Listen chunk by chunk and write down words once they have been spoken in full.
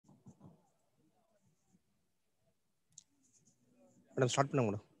Madam start பண்ணுங்க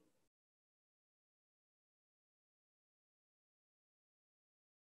madam.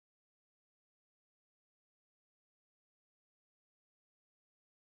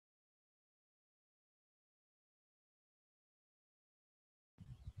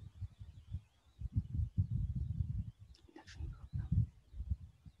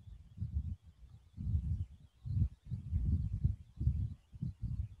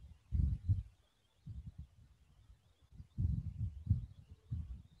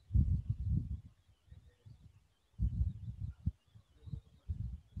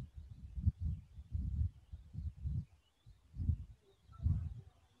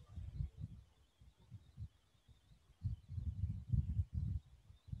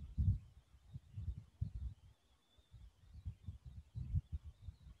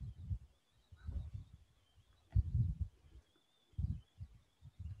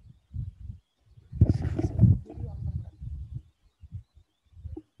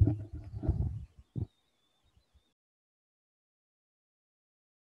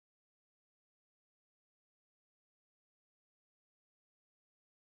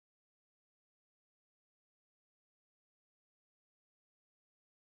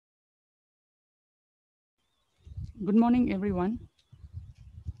 Good morning, everyone.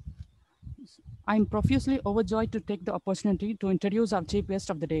 I'm profusely overjoyed to take the opportunity to introduce our chief guest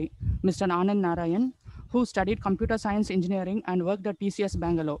of the day, Mr. Anand Narayan, who studied computer science engineering and worked at TCS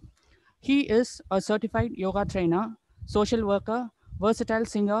Bangalore. He is a certified yoga trainer, social worker, versatile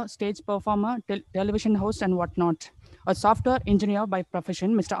singer, stage performer, television host, and whatnot. A software engineer by profession,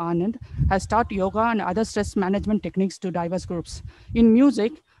 Mr. Anand has taught yoga and other stress management techniques to diverse groups. In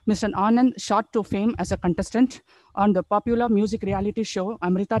music, Mr. Anand shot to fame as a contestant on the popular music reality show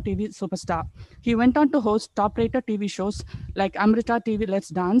Amrita TV Superstar. He went on to host top-rated TV shows like Amrita TV Let's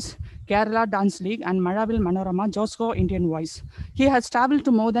Dance, Kerala Dance League, and Maravil Manorama Josco Indian Voice. He has traveled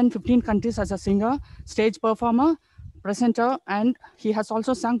to more than 15 countries as a singer, stage performer, presenter, and he has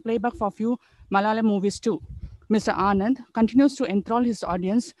also sung playback for a few Malayalam movies too. Mr. Anand continues to enthrall his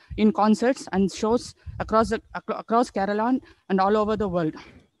audience in concerts and shows across Kerala and all over the world.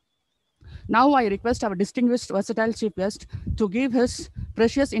 Now I request our distinguished versatile chief guest to give his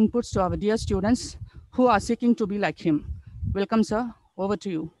precious inputs to our dear students who are seeking to be like him. Welcome, sir. Over to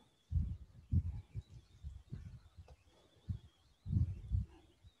you.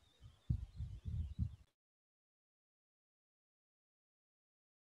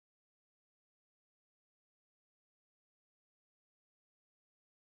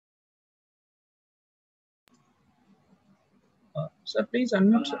 Sir, please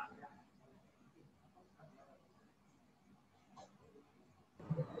unmute, sir.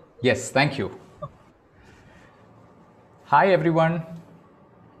 Yes, thank you. Hi, everyone.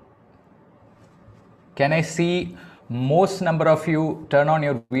 Can I see most number of you turn on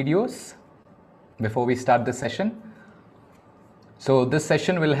your videos before we start the session? So this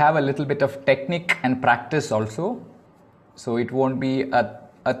session will have a little bit of technique and practice also. So it won't be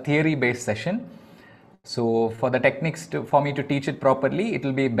a theory-based session. So for the techniques, for me to teach it properly, it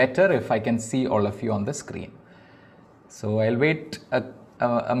will be better if I can see all of you on the screen. So I'll wait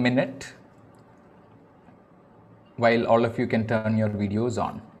a minute while all of you can turn your videos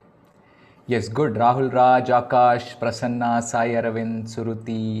on. Yes, good. Rahul Raj, Akash, Prasanna, Sai Aravind,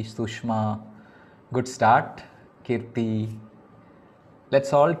 Suruti, Sushma. Good start. Kirti.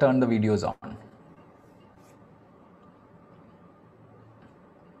 Let's all turn the videos on.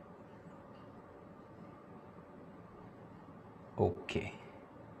 Okay.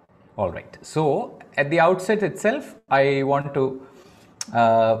 All right. So at the outset itself, I want to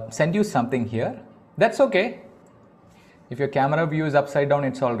send you something here. That's okay. If your camera view is upside down,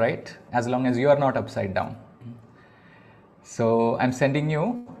 it's all right, as long as you are not upside down. So I'm sending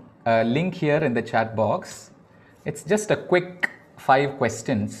you a link here in the chat box. It's just a quick 5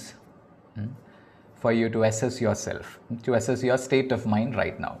 questions for you to assess yourself, to assess your state of mind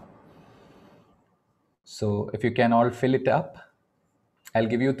right now. So if you can all fill it up, I'll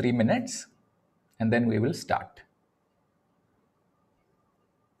give you 3 minutes and then we will start.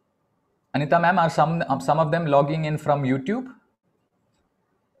 Anita ma'am, are some of them logging in from YouTube?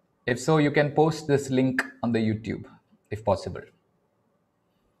 If so, you can post this link on the YouTube if possible.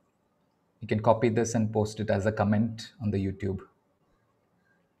 You can copy this and post it as a comment on the YouTube.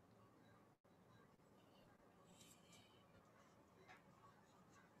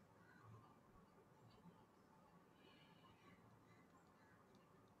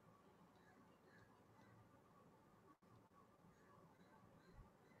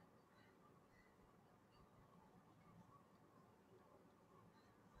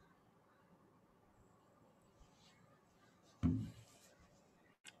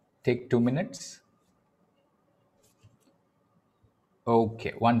 take 2 minutes.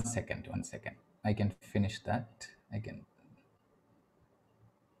 Okay, 1 second, 1 second. I can finish that. I can.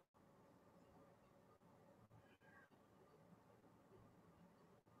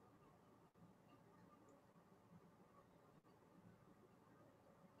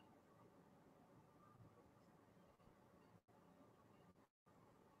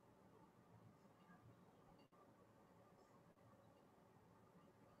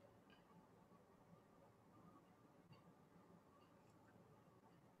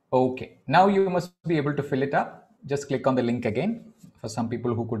 Okay, now you must be able to fill it up. Just click on the link again for some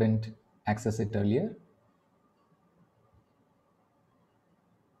people who couldn't access it earlier.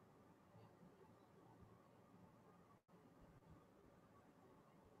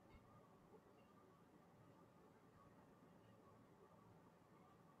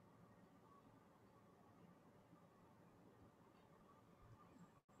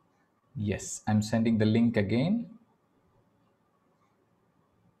 Yes, I'm sending the link again.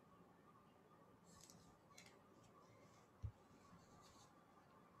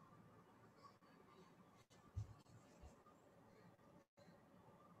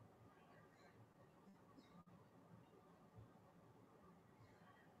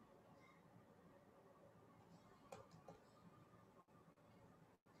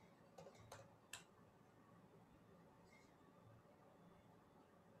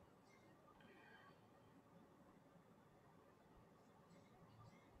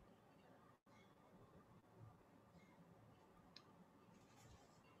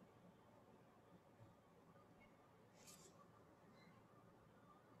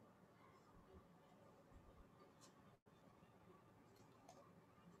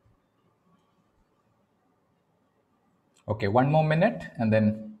 Okay, 1 more minute and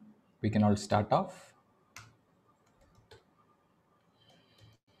then we can all start off.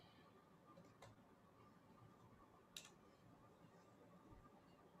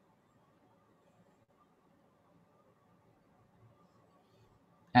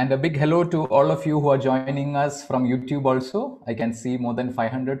 And a big hello to all of you who are joining us from YouTube also. I can see more than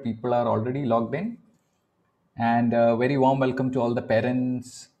 500 people are already logged in. And a very warm welcome to all the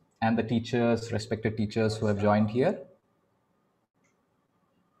parents and the teachers, respected teachers who have joined here.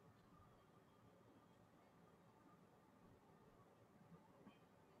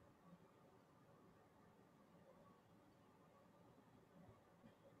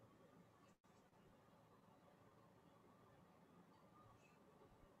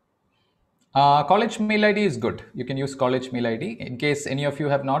 College mail ID is good. You can use college mail ID. In case any of you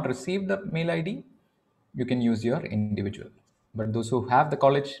have not received the mail ID, you can use your individual. But those who have the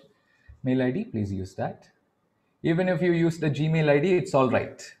college mail ID, please use that. Even if you use the Gmail ID, it's all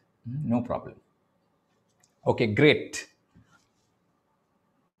right. No problem. Okay, great.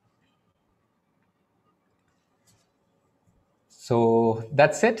 So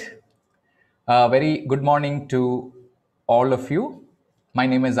that's it. Very good morning to all of you. My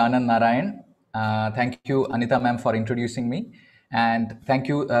name is Anand Narayan. Thank you, Anita ma'am, for introducing me. And thank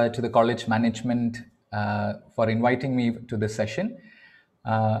you to the college management for inviting me to this session.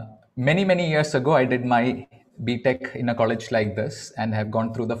 Many years ago, I did my BTech in a college like this and have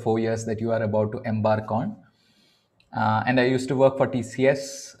gone through the 4 years that you are about to embark on. And I used to work for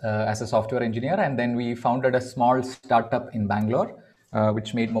TCS as a software engineer. And then we founded a small startup in Bangalore,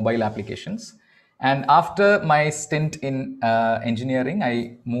 which made mobile applications. And after my stint in engineering,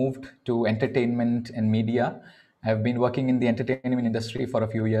 I moved to entertainment and media. I've been working in the entertainment industry for a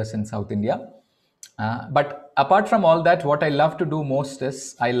few years in South India. But apart from all that, what I love to do most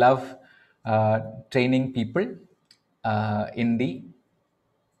is I love training people in the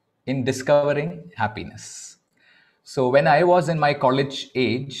in discovering happiness. So when I was in my college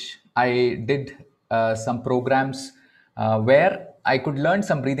age, I did some programs where I could learn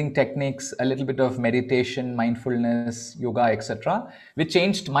some breathing techniques, a little bit of meditation, mindfulness, yoga, etc., which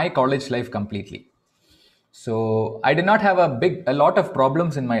changed my college life completely. So I did not have a lot of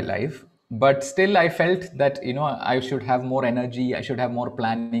problems in my life, but still I felt that I should have more energy, I should have more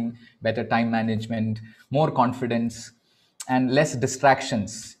planning, better time management, more confidence, and less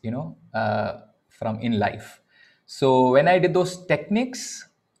distractions from in life. So when I did those techniques,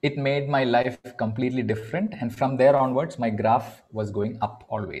 it made my life completely different, and from there onwards my graph was going up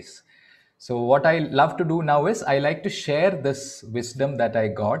always. So what I love to do now is I like to share this wisdom that I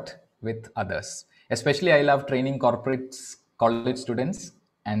got with others. Especially I love training corporates, college students,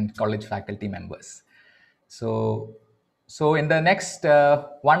 and college faculty members. So, so in the next 1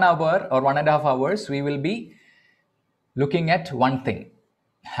 hour or 1.5 hours, we will be looking at one thing,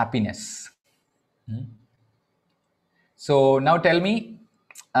 happiness. So now tell me,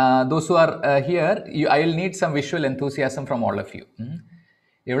 those who are here, I will need some visual enthusiasm from all of you.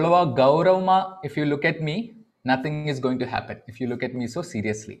 Evlava Gauravma, if you look at me, nothing is going to happen. If you look at me so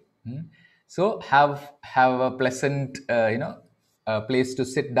seriously. So have a pleasant, place to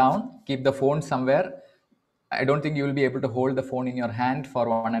sit down. Keep the phone somewhere. I don't think you will be able to hold the phone in your hand for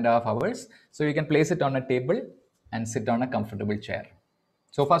 1.5 hours. So you can place it on a table and sit on a comfortable chair.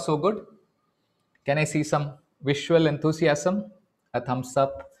 So far, so good. Can I see some visual enthusiasm? A thumbs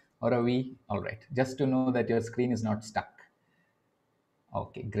up or a V? All right. Just to know that your screen is not stuck.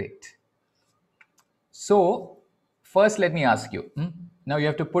 Okay, great. So, first, let me ask you. Now, you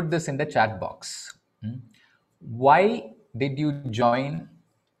have to put this in the chat box. Why did you join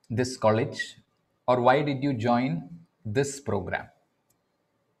this college, or why did you join this program?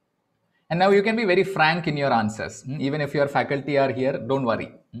 And now you can be very frank in your answers. Even if your faculty are here, don't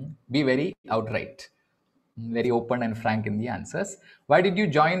worry. Be very outright, very open and frank in the answers. Why did you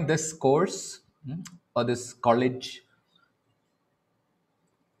join this course or this college?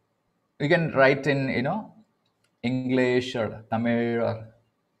 You can write in, English or Tamil or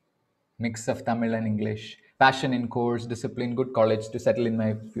mix of Tamil and English. Passion in course, discipline, good college to settle in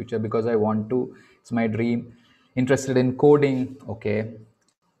my future because I want to. It's my dream. Interested in coding. Okay.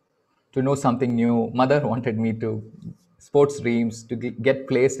 To know something new. Mother wanted me to sports dreams to get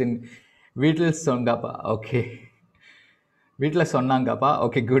placed in Vittle Songapa. Okay. Vittle Sonnangapa.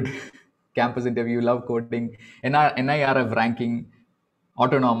 Okay, good. Campus interview, love coding, NIRF ranking,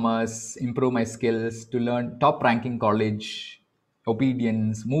 autonomous, improve my skills to learn top ranking college,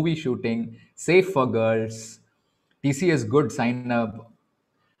 obedience, movie shooting, safe for girls, TCS good, sign up,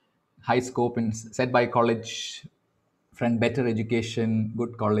 high scope in set by college, friend better education,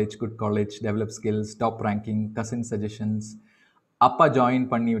 good college, develop skills, top ranking, cousin suggestions, appa join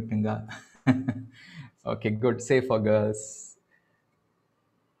panni vittunga. Okay, good, safe for girls.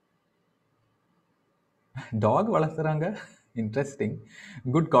 Dog வளர்த்துறாங்க. Interesting.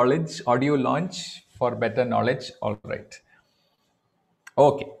 Good college, audio launch for better knowledge. All right.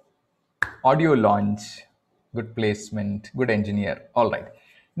 Okay. Audio launch, good placement, good engineer. All right.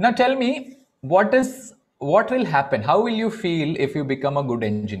 Now tell me, what will happen? How will you feel if you become a good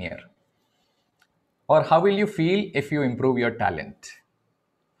engineer? Or how will you feel if you improve your talent?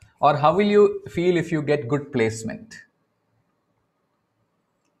 Or how will you feel if you get good placement?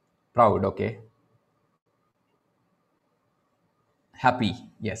 Proud, okay. Happy,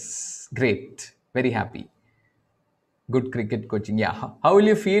 yes. Great. Very happy. Good cricket coaching. Yeah. How will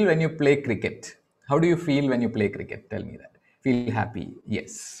you feel when you play cricket? How do you feel when you play cricket? Tell me that. Feel happy.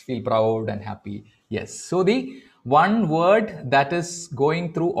 Yes. Feel proud and happy. Yes. So the one word that is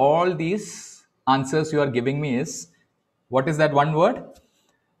going through all these answers you are giving me is, what is that one word?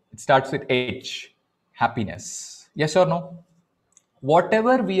 It starts with H. Happiness. Yes or no?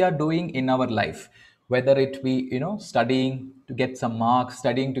 Whatever we are doing in our life, whether it be studying to get some marks,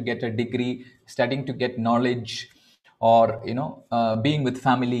 studying to get a degree, studying to get knowledge, or being with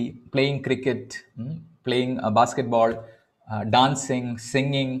family, playing cricket, playing basketball, dancing,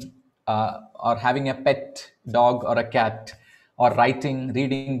 singing, or having a pet dog or a cat, or writing,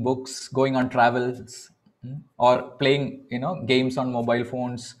 reading books, going on travels, or playing games on mobile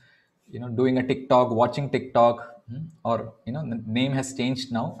phones, doing a TikTok, watching TikTok, or the name has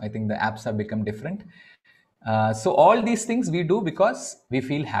changed now. I think the apps have become different. So all these things we do because we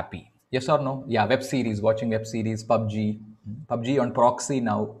feel happy. Yes or no? Yeah, web series, watching web series, PUBG on proxy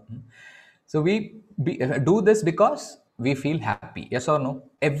now. So we do this because we feel happy. Yes or no?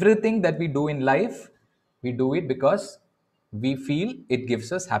 Everything that we do in life, we do it because we feel it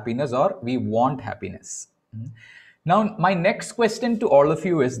gives us happiness or we want happiness. Now, my next question to all of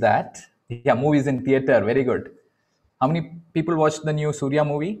you is that, yeah, movies in theater, very good. How many people watched the new Surya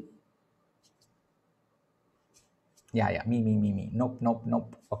movie? Yeah, me.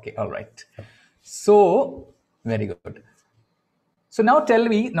 Nope. Okay, all right. So, very good. So now tell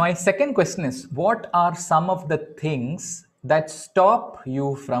me, my second question is, what are some of the things that stop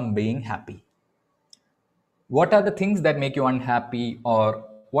you from being happy? What are the things that make you unhappy, or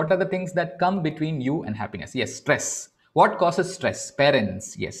what are the things that come between you and happiness? Yes, stress. What causes stress?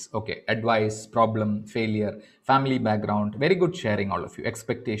 Parents. Yes, okay. Advice, problem, failure, family background. Very good sharing, all of you.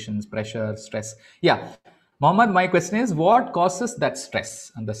 Expectations, pressure, stress. Yeah. Mohammed, my question is, what causes that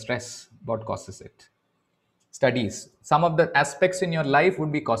stress? And the stress, what causes it? Studies. Some of the aspects in your life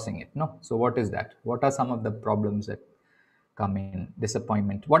would be causing it. No. So what is that? What are some of the problems that come in?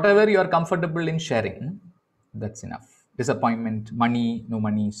 Disappointment. Whatever you are comfortable in sharing, that's enough. Disappointment, money, no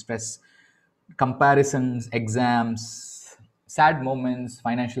money, stress, comparisons, exams, sad moments,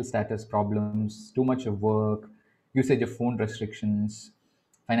 financial status problems, too much of work, usage of phone restrictions,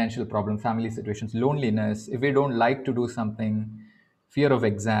 financial problem, family situations, loneliness, if we don't like to do something, fear of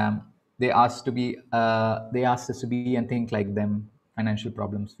exam, they asked us to be and think like them, financial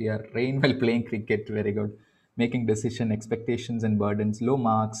problems, fear, rain while playing cricket, very good, making decision, expectations and burdens, low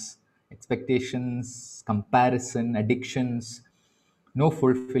marks, expectations, comparison, addictions, no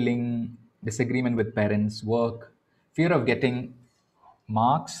fulfilling, disagreement with parents, work, fear of getting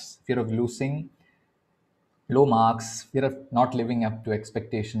marks, fear of losing, low marks, fear of not living up to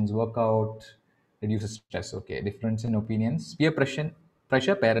expectations, workout, reduces stress. Okay, difference in opinions, peer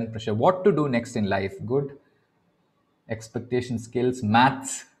pressure, parent pressure, what to do next in life, good, expectation, skills,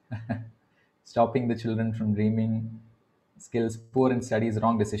 maths, stopping the children from dreaming, skills, poor in studies,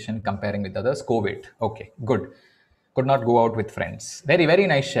 wrong decision, comparing with others, COVID. Okay, good. Could not go out with friends. Very, very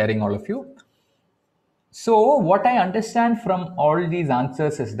nice sharing, all of you. So, what I understand from all these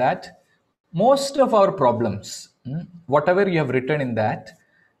answers is that most of our problems, whatever you have written in that,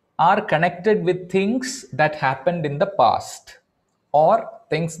 are connected with things that happened in the past or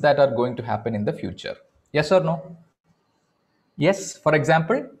things that are going to happen in the future. Yes or no? Yes, for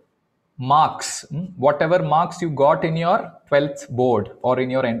example, marks, whatever marks you got in your 12th board or in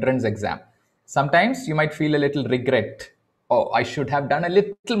your entrance exam. Sometimes you might feel a little regret. Oh, I should have done a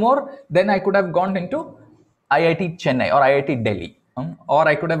little more, then I could have gone into IIT Chennai or IIT Delhi, or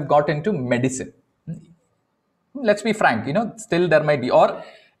I could have got into medicine. Let's be frank, still there might be, or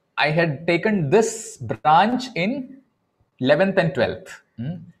I had taken this branch in 11th and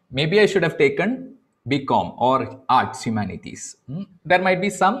 12th. Maybe I should have taken BCom or arts humanities. There might be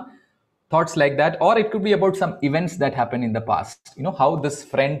some thoughts like that, or it could be about some events that happened in the past, how this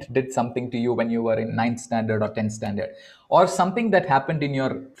friend did something to you when you were in 9th standard or 10th standard, or something that happened in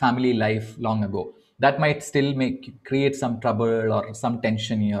your family life long ago that might still create some trouble or some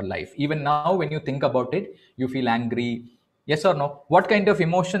tension in your life. Even now when you think about it, you feel angry. Yes or no? What kind of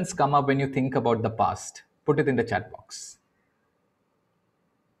emotions come up when you think about the past? Put it in the chat box.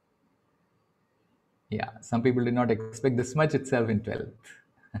 Yeah, some people did not expect this much itself in 12th.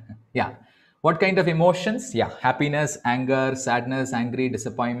 Yeah. What kind of emotions? Yeah, happiness, anger, sadness, angry,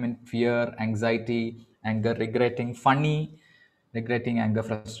 disappointment, fear, anxiety, anger, regretting, funny, regretting, anger,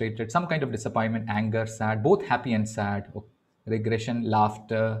 frustrated, some kind of disappointment, anger, sad, both happy and sad, regression,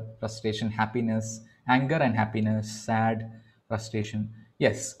 laughter, frustration, happiness, anger and happiness, sad, frustration.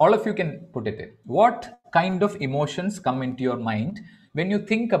 Yes, all of you can put it in. What kind of emotions come into your mind when you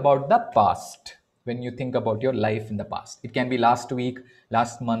think about the past? When you think about your life in the past, it can be last week,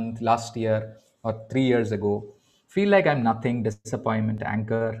 last month, last year, or 3 years ago. Feel like I'm nothing, disappointment,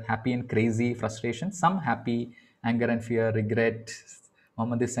 anger, happy and crazy, frustration, some happy, anger and fear, regret.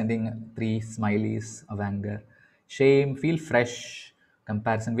 Mohammed is sending 3 smileys of anger. Shame, feel fresh,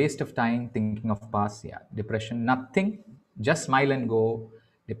 comparison, waste of time, thinking of past, yeah. Depression, nothing, just smile and go.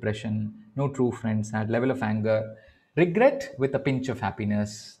 Depression, no true friends, sad, level of anger. Regret with a pinch of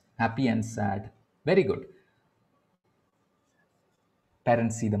happiness, happy and sad. Very good.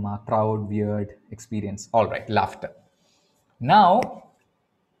 Parents see the mark, proud, weird, experience. All right, laughter. Now,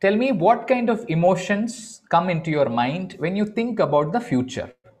 tell me what kind of emotions come into your mind when you think about the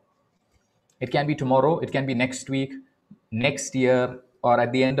future. It can be tomorrow, it can be next week, next year, or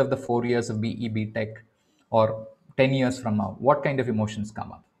at the end of the 4 years of BE Tech, or 10 years from now. What kind of emotions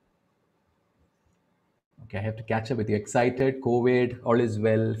come up? Okay, I have to catch up with you. Excited, COVID, all is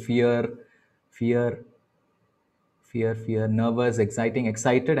well, fear, fear, nervous, exciting,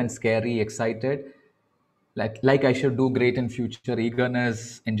 excited and scary, excited. Like I should do great in future,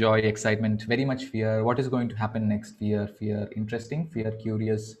 eagerness, enjoy, excitement, very much fear, what is going to happen next, fear, interesting, fear,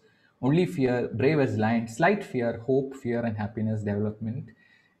 curious, only fear, brave as lion, slight fear, hope, fear and happiness, development,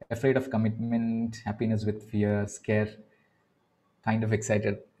 afraid of commitment, happiness with fear, scare, kind of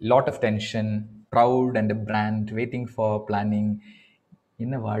excited, lot of tension, proud and a brand, waiting for planning.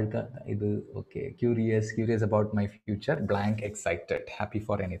 In a வாழ்க்கை இது okay, curious about my future, blank, excited, happy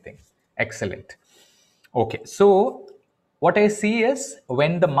for anything. Excellent. Okay, so what I see is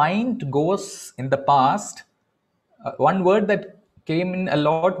when the mind goes in the past, one word that came in a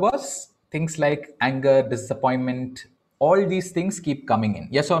lot was things like anger, disappointment. All these things keep coming in.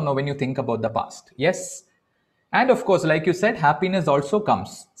 Yes or no when you think about the past? Yes. And of course, like you said, happiness also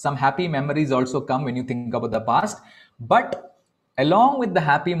comes. Some happy memories also come when you think about the past. But along with the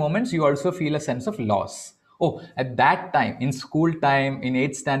happy moments, you also feel a sense of loss. Oh, at that time, in school time, in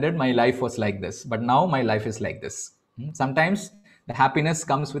 8th standard, my life was like this. But now my life is like this. Sometimes the happiness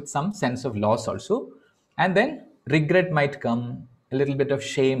comes with some sense of loss also. And then regret might come, a little bit of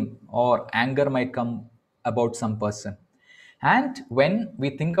shame or anger might come about some person. And when we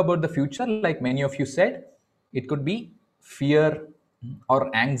think about the future, like many of you said, it could be fear,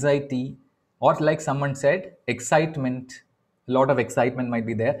 or anxiety, or like someone said, excitement. A lot of excitement might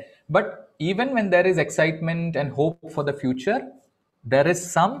be there. But even when there is excitement and hope for the future, there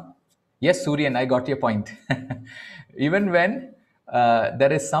is some, yes, Suryan, I got your point. Even when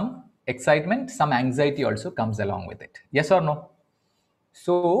there is some excitement, some anxiety also comes along with it. Yes or no?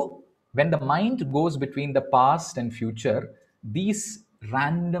 So, when the mind goes between the past and future, these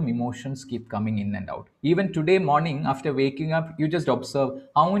random emotions keep coming in and out. Even today morning, after waking up, you just observe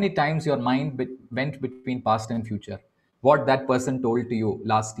how many times your mind went between past and future. What that person told to you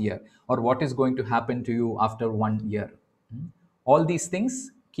last year, or what is going to happen to you after 1 year. All these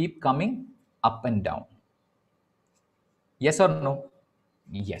things keep coming up and down. Yes or no?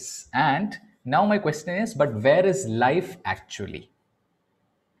 Yes. And now my question is, but where is life actually?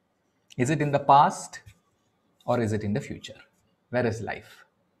 Is it in the past or is it in the future? Where is life?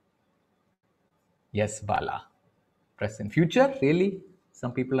 Yes, Bala. Present. Future? Really?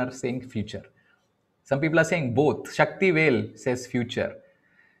 Some people are saying future. Some people are saying both. Shakti Vel says future.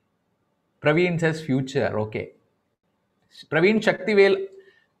 Praveen says future. Okay. Praveen, Shakti Vel,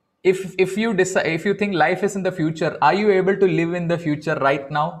 if you decide, if you think life is in the future, are you able to live in the future right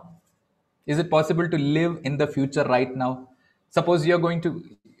now? Is it possible to live in the future right now? Suppose you're going to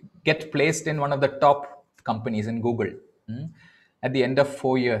get placed in one of the top companies in Google, hmm, at the end of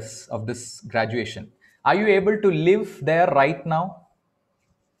 4 years of this graduation. Are you able to live there right now?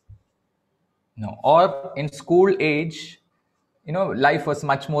 No. Or in school age, life was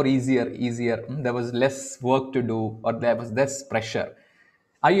much more easier. There was less work to do, or there was less pressure.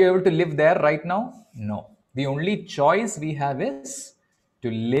 Are you able to live there right now? No. The only choice we have is to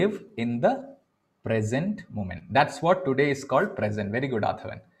live in the present moment. That's what today is called present. Very good,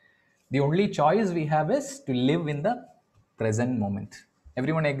 Athavan. The only choice we have is to live in the present moment.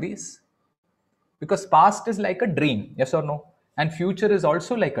 Everyone agrees? Because past is like a dream, yes or no? And future is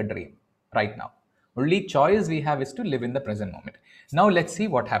also like a dream right now. Only choice we have is to live in the present moment. Now let's see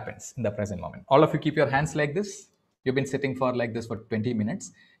what happens in the present moment. All of you keep your hands like this. You've been sitting for like this for 20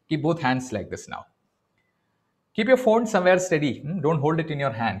 minutes. Keep both hands like this now. Keep your phone somewhere steady. Don't hold it in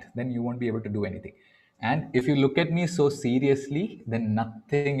your hand. Then you won't be able to do anything. And if you look at me so seriously, then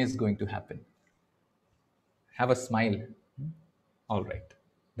nothing is going to happen. Have a smile. All right.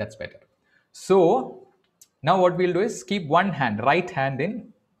 That's better. So now what we'll do is keep one hand, right hand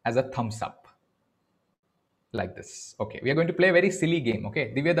in as a thumbs up. Like this. Okay. We are going to play a very silly game.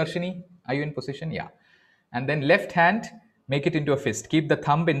 Okay. Divya Darshini, are you in position? Yeah. And then left hand, make it into a fist. Keep the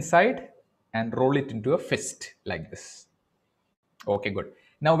thumb inside and roll it into a fist like this. Okay, good.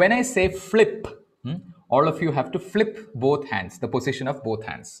 Now, when I say flip, all of you have to flip both hands, the position of both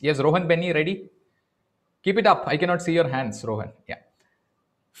hands. Yes, Rohan Benny, ready? Keep it up. I cannot see your hands, Rohan. Yeah.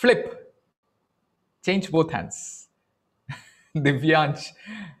 Flip. Change both hands. Divyansh.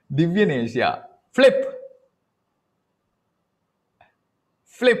 Divyanesh, yeah. Flip.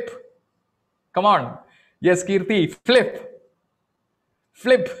 Flip. Come on. Yes, Kirti. Flip.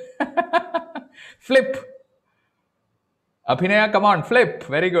 Flip. Flip. Abhinaya, come on. Flip.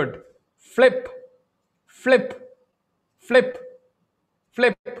 Very good. Flip. Flip. Flip.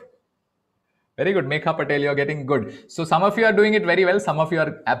 Flip. Very good. Megha Patel, you're getting good. So some of you are doing it very well. Some of you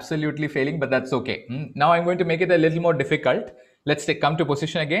are absolutely failing, but that's okay. Now I'm going to make it a little more difficult. Let's come to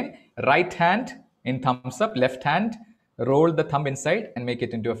position again. Right hand in thumbs up, left hand, roll the thumb inside and make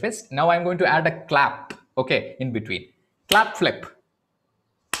it into a fist. Now I'm going to add a clap, okay, in between. Clap, flip.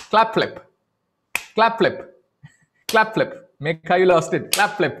 Clap, flip. Clap, flip. Clap, flip. Megha, you lost it.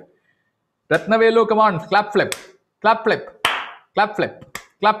 Clap, flip. Ratnavelu, come on. Clap, flip. Clap, flip. Clap, flip.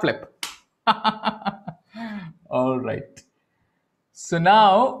 Clap, flip. All right. So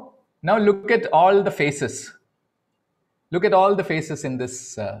now look at all the faces. Look at all the faces in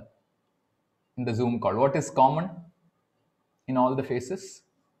this in the Zoom call. What is common in all the faces?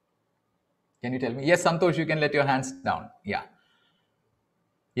 Can you tell me? Yes, Santosh, you can let your hands down. Yeah.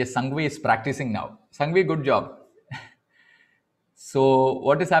 Yes, Sangvi is practicing now. Sangvi, good job. So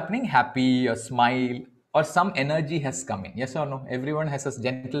what is happening? Happy, a smile, or some energy has come in. Yes or no? Everyone has a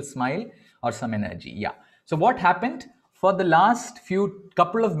gentle smile or some energy. Yeah. So what happened? For the last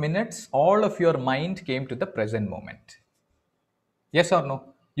couple of minutes, all of your mind came to the present moment. Yes or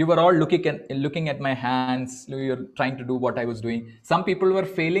no? You were all looking at my hands. You're trying to do what I was doing. Some people were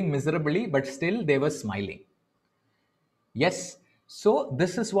failing miserably, but still they were smiling. Yes. So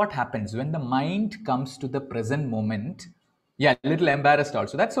this is what happens when the mind comes to the present moment. Yeah, a little embarrassed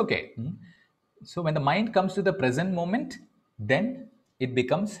also. That's okay. So when the mind comes to the present moment, then it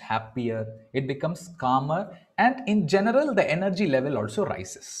becomes happier, it becomes calmer, and in general, the energy level also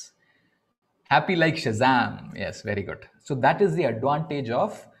rises. Happy like Shazam. Yes, very good. So that is the advantage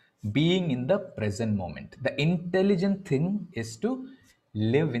of being in the present moment. The intelligent thing is to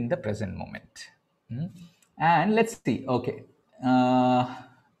live in the present moment. Hmm? And let's see. Okay.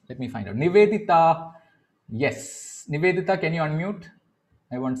 Let me find out. Nivedita. Yes. Nivedita, can you unmute?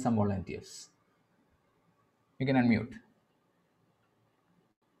 I want some volunteers. You can unmute.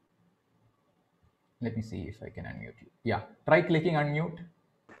 Let me see if I can unmute you. Yeah. Try clicking unmute.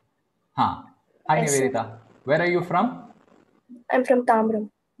 Huh. Hi, Yes, sir. Nivedita. Where are you from? I'm from Tamram.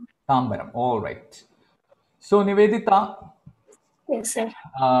 Tambaram. All right. So, Nivedita, Yes, sir.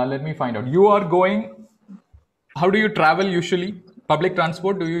 let me find out. You are going, how do you travel usually? Public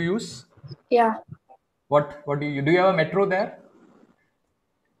transport do you use? Yeah. What do you have a metro there?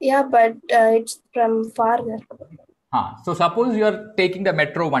 Yeah, but it's from farther. So suppose you are taking the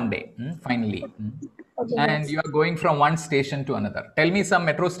metro one day, finally, Okay, and yes. you are going from one station to another. Tell me some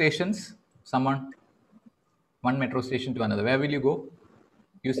metro stations. Someone, one metro station to another. Where will you go?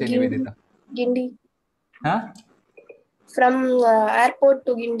 You say Gindi. Nivedita. Gindi. Huh? From airport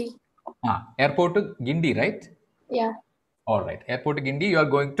to Gindi. Airport to Gindi, right? Yeah. All right, airport to Gindi, you are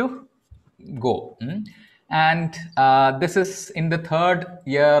going to go. And this is in the third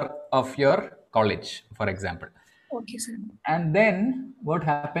year of your college, for example. Okay, sir. And then what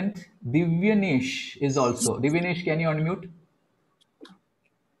happened? Divyanesh is also. Divyanesh, can you unmute?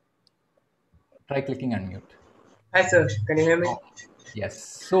 Try clicking unmute. Hi, sir. Can you hear me?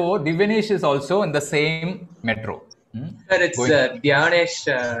 Yes. So Divyanesh is also in the same metro. Sir, it's Going. Dhyanesh,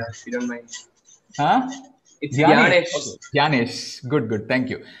 if you don't mind. Huh? It's Dhyanesh. Dhyanesh. Okay. Dhyanesh. Good, good. Thank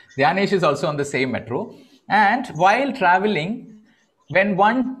you. Dhyanesh is also on the same metro. And while traveling, when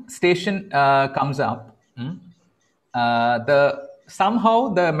one station comes up, the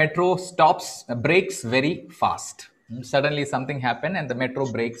somehow the metro stops, breaks very fast. Suddenly something happened and the metro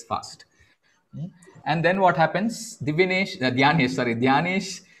breaks fast. And then what happens?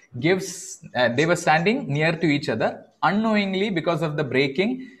 Dhyanesh gives, they were standing near to each other. Unknowingly, because of the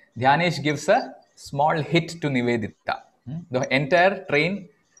braking, Dhyanesh gives a small hit to Nivedita. The entire train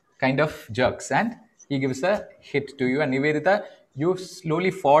kind of jerks and he gives a hit to you. And Nivedita, you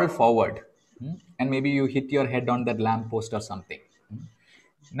slowly fall forward. And maybe you hit your head on that lamppost or something.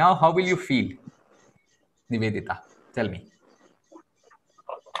 Now, how will you feel, Nivedita? Tell me.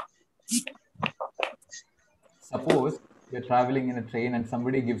 Suppose you're traveling in a train and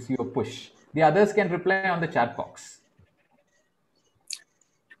somebody gives you a push. The others can reply on the chat box.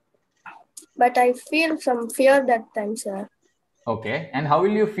 But I feel some fear that time, sir. Okay. And how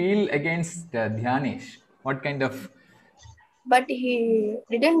will you feel against Dhyanesh? What kind of. But he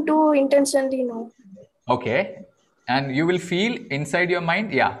didn't do intentionally, no. Okay. And you will feel inside your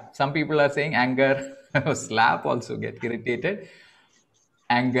mind, yeah, some people are saying anger, slap, also get irritated.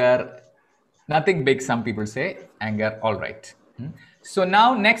 Anger, nothing big, some people say. Anger, all right. So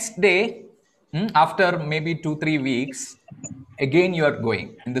now, next day, after maybe 2-3 weeks, again you are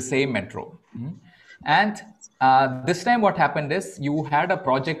going in the same metro. And this time, what happened is you had a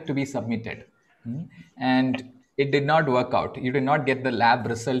project to be submitted, and it did not work out. You did not get the lab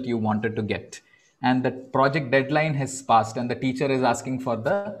result you wanted to get. And the project deadline has passed, and the teacher is asking for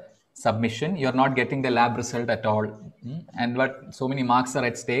the submission. You're not getting the lab result at all. And what so many marks are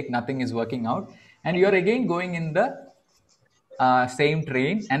at stake, nothing is working out. And you're again going in the same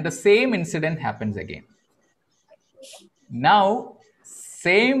train, and the same incident happens again. Now,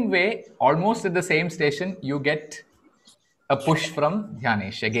 same way, almost at the same station, you get a push from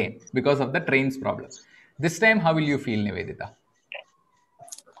Dhyanesh again because of the train's problem. This time, how will you feel, Nivedita?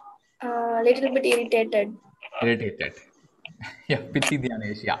 Little bit irritated. Irritated. Yeah, pity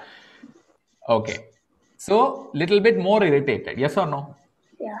Dhyanesh. Yeah. Okay. So, little bit more irritated. Yes or no?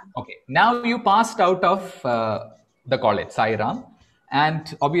 Yeah. Okay. Now you passed out of the college, Sairam,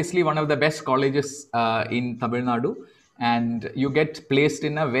 and obviously one of the best colleges in Tamil Nadu, and you get placed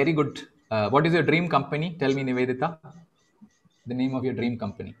in a very good. What is your dream company? Tell me, Nivedita, the name of your dream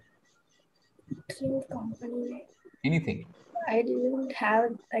company. Dream company. Anything. I didn't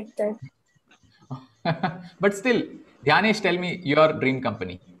have like that. But still, Dhyanesh, tell me your dream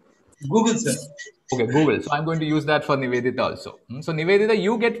company. Google, sir. Okay, Google. So I'm going to use that for Nivedita also. So Nivedita,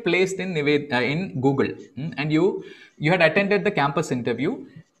 you get placed in in Google, and you had attended the campus interview,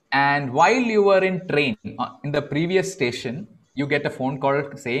 and while you were in train in the previous station, you get a phone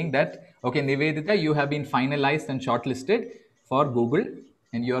call saying that okay, Nivedita, you have been finalized and shortlisted for Google,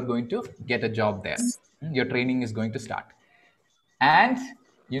 and you are going to get a job there. Your training is going to start. And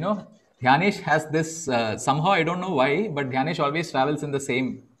Dhyanesh has this somehow, I don't know why, but Dhyanesh always travels in the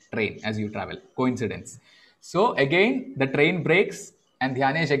same train as you travel. Coincidence. So again, the train breaks and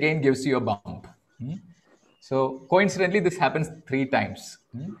Dhyanesh again gives you a bump. Hmm? So coincidentally, this happens 3 times.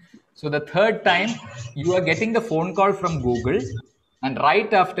 So the third time, you are getting the phone call from Google, and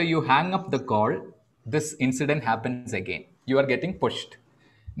right after you hang up the call, this incident happens again. You are getting pushed.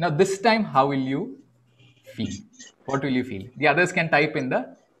 Now, this time, how will you feel? What will you feel? The others can type in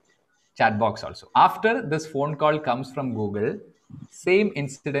the chat box also. After this phone call comes from Google, same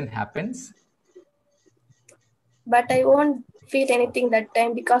incident happens. But I won't feel anything that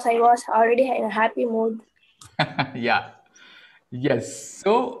time because I was already in a happy mood. Yeah. Yes.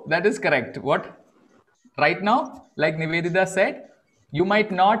 So that is correct. What? Right now, like Nivedita said, you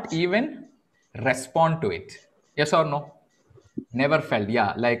might not even respond to it. Yes or no? Never felt.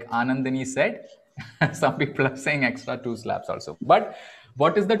 Yeah. Like Anandini said, some people are saying extra 2 slaps also. But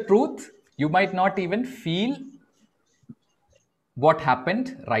what is the truth? You might not even feel what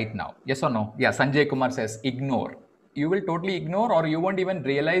happened right now. Yes or no? Yeah. Sanjay Kumar says, ignore. You will totally ignore, or you won't even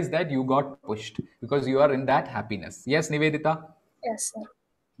realize that you got pushed because you are in that happiness. Yes, Nivedita? Yes, sir.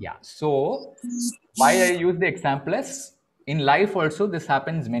 Yeah. So why I use the example is in life also this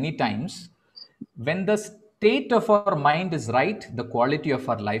happens many times. When the state of our mind is right, the quality of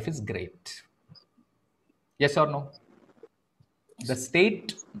our life is great. Yes or no? The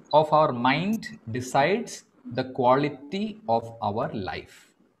state of our mind decides the quality of our life.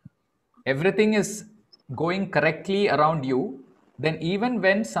 Everything is going correctly around you, then even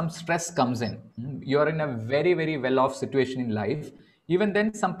when some stress comes in, you're in a very, very well off situation in life, even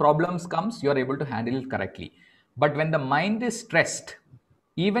then some problems comes, you're able to handle it correctly. But when the mind is stressed,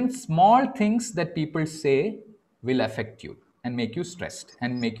 even small things that people say will affect you and make you stressed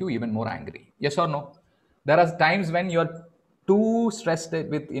and make you even more angry. Yes or no? There are times when you're too stressed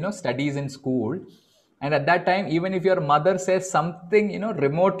with studies in school, and at that time, even if your mother says something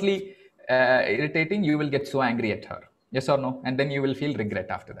remotely irritating, you will get so angry at her. Yes or no? And then you will feel regret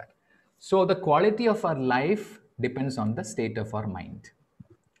after that. So the quality of our life depends on the state of our mind.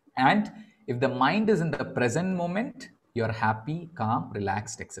 And if the mind is in the present moment, you're happy, calm,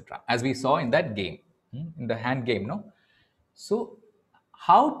 relaxed, etc. As we saw in that game, in the hand game, no? So,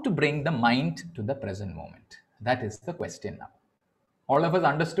 how to bring the mind to the present moment? That is the question now. All of us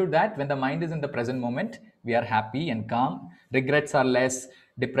understood that when the mind is in the present moment, we are happy and calm. Regrets are less,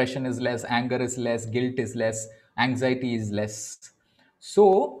 depression is less, anger is less, guilt is less, anxiety is less.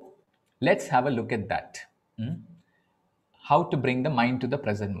 So, let's have a look at that. How to bring the mind to the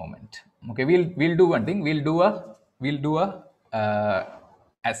present moment. Okay, we'll do one thing. We'll do a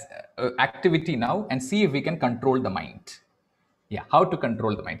as activity now and see if we can control the mind. Yeah, how to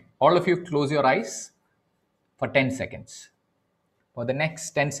control the mind. All of you close your eyes for 10 seconds. For the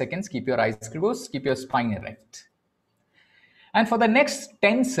next 10 seconds, keep your eyes closed, keep your spine erect. And for the next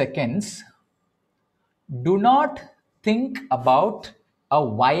 10 seconds, do not think about a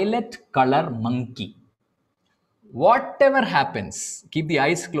violet color monkey. Whatever happens, keep the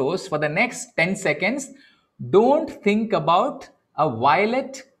eyes closed for the next 10 seconds. Don't think about a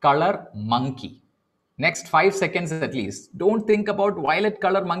violet color monkey. Next 5 seconds at least. Don't think about violet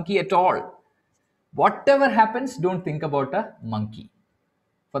color monkey at all. Whatever happens, don't think about a monkey.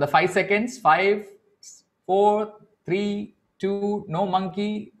 For the 5 seconds, 5, 4, 3, 2, no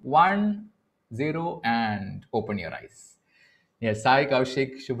monkey, 1, 0, and open your eyes. Yes, Sai,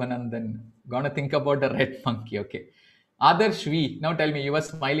 Kaushik, Shubhanandan, gonna think about the red monkey. Okay. Adarsh V, now tell me, you were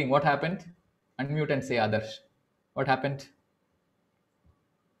smiling. What happened? Unmute and say Adarsh. What happened?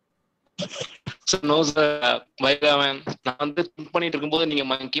 So no sir, Veera ma'am நான் வந்து think பண்ணிட்டு இருக்கும்போது நீங்க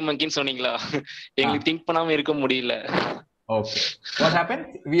மங்கின்னு சொன்னீங்களா, எங்களுக்கு think பண்ணாம இருக்க முடியல. Okay. What happened?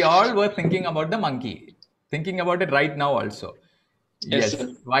 We all were thinking about the monkey. Thinking about it right now also. Yes.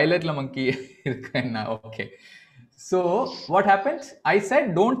 Violet la monkey. Okay. So what happened? I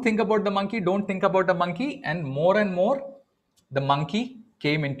said, don't think about the monkey. Don't think about the monkey. And more, the monkey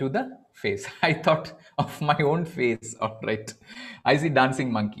came into the face. I thought of my own face. All right. I see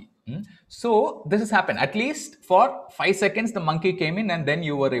dancing monkey. So this has happened. At least for 5 seconds, the monkey came in and then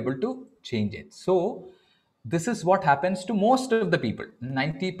you were able to change it. So this is what happens to most of the people,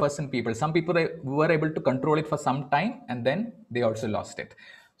 90% people. Some people were able to control it for some time and then they also lost it.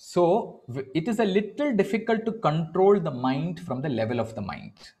 So it is a little difficult to control the mind from the level of the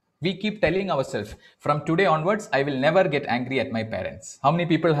mind. We keep telling ourselves, from today onwards, I will never get angry at my parents. How many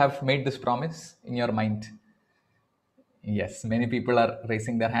people have made this promise in your mind? Yes, many people are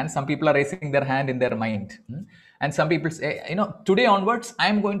raising their hand. Some people are raising their hand in their mind. And some people say, today onwards,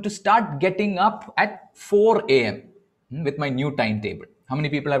 I'm going to start getting up at 4 a.m. With my new timetable. How many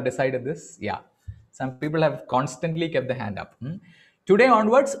people have decided this? Yeah. Some people have constantly kept the hand up. Today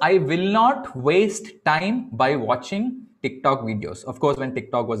onwards, I will not waste time by watching TikTok videos. Of course, when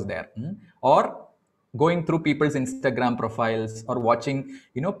TikTok was there. Or going through people's Instagram profiles or watching,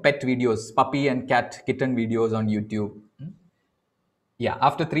 pet videos, puppy and kitten videos on YouTube. Yeah,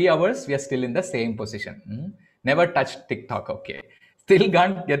 after 3 hours, we are still in the same position. Never touched TikTok. Okay. Still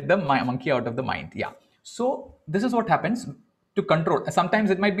can't get the monkey out of the mind. Yeah. So this is what happens to control. Sometimes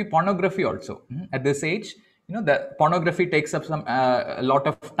it might be pornography also. At this age, the pornography takes up a lot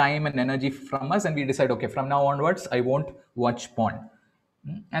of time and energy from us, and we decide, okay, from now onwards, I won't watch porn.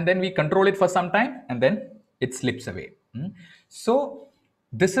 And then we control it for some time, and then it slips away. So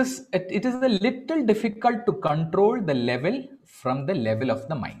this is it is a little difficult to control the level from the level of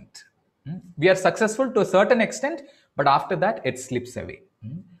the mind. We are successful to a certain extent, but after that it slips away.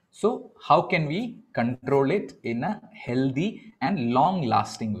 So how can we control it in a healthy and long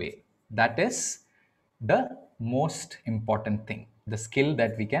lasting way? That is the most important thing, the skill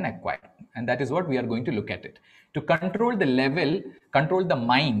that we can acquire. And that is what we are going to look at it. To control the level, control the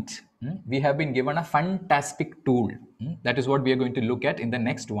mind, we have been given a fantastic tool. That is what we are going to look at in the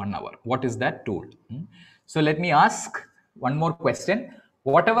next 1 hour. What is that tool? So let me ask one more question.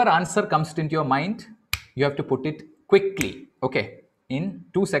 Whatever answer comes into your mind, you have to put it quickly. Okay. In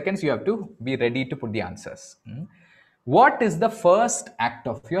 2 seconds, you have to be ready to put the answers. What is the first act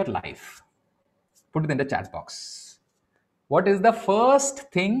of your life? Put it in the chat box. What is the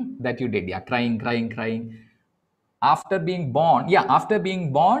first thing that you did? Yeah, crying. After being born,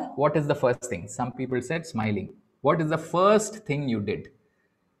 what is the first thing? Some people said smiling. What is the first thing you did?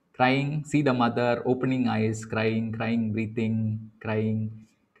 Crying, see the mother, opening eyes, crying, breathing, crying,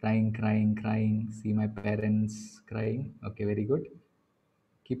 see my parents, crying. Okay, very good.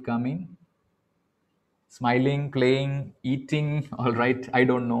 Keep coming. Smiling, playing, eating, all right, I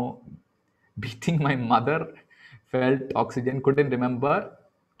don't know. Beating my mother, felt oxygen, couldn't remember.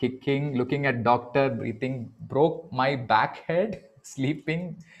 Kicking, looking at doctor, breathing, broke my back head,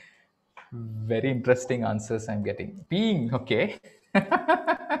 sleeping. Very interesting answers I'm getting. Peeing, okay.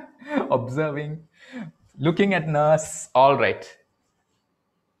 Observing, looking at nurse, all right.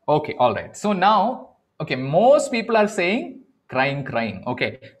 Okay, all right. So now, okay, most people are saying crying.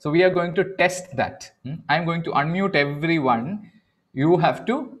 Okay, so we are going to test that. I'm going to unmute everyone. You have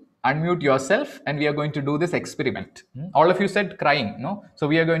to unmute yourself, and we are going to do this experiment. All of you said crying, no? So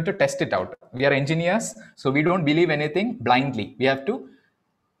we are going to test it out. We are engineers, so we don't believe anything blindly. We have to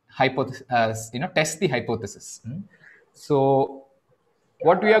test the hypothesis. So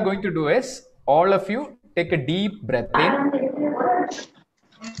what we are going to do is, all of you take a deep breath in.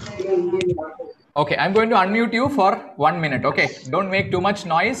 Okay, I'm going to unmute you for 1 minute. Okay, don't make too much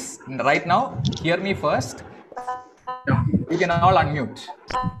noise right now. Hear me first. You can all unmute.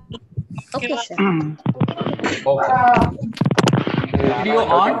 Okay, sir. Okay. Video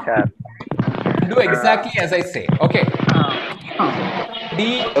on. Do exactly as I say. Okay.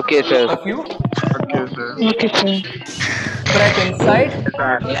 Deep. Okay, sir. Of you. Okay, sir. Breath inside.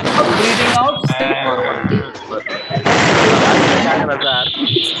 Breathing out.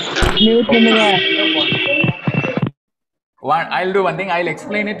 I'll do one thing. I'll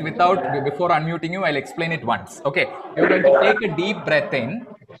explain it before unmuting you. I'll explain it once. Okay. You're going to take a deep breath in,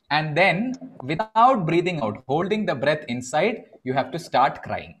 and then without breathing out, holding the breath inside, you have to start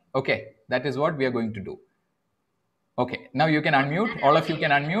crying. Okay. That is what we are going to do. Okay. Now you can unmute. All of you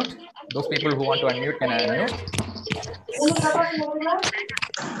can unmute. Those people who want to unmute can unmute.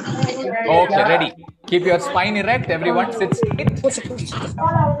 Okay, ready. Keep your spine erect. Everyone sit straight.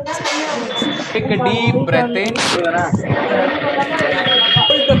 Take a deep breath in.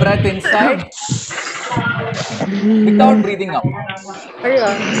 Hold the breath inside without breathing out.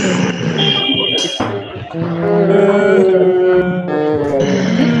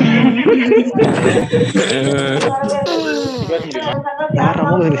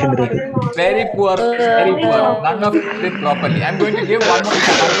 Very poor. None of it did properly. I'm going to give one more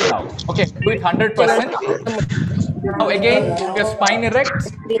chance now. Okay, do it 100%. Now again, keep your spine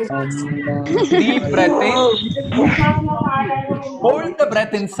erect. Deep breath in. Hold the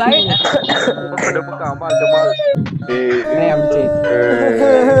breath inside.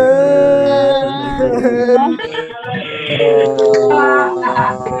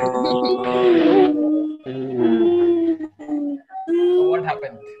 So what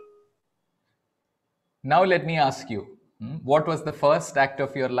happened? Now let me ask you, what was the first act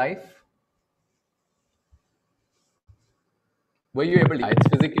of your life? Were you able to? It's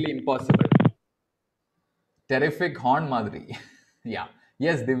physically impossible. Terrific horn, Madhuri. Yeah.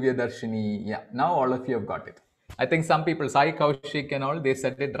 Yes, Divya Darshini. Yeah. Now all of you have got it. I think some people, Sai Kaushik and all, they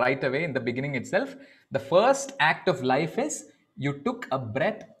said it right away in the beginning itself. The first act of life is you took a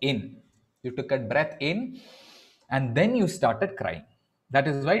breath in. You took a breath in, and then you started crying. That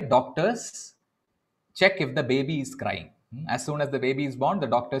is why doctors check if the baby is crying. As soon as the baby is born, the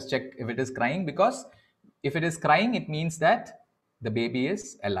doctors check if it is crying, because if it is crying, it means that the baby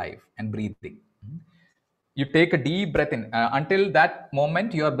is alive and breathing. You take a deep breath in. Until that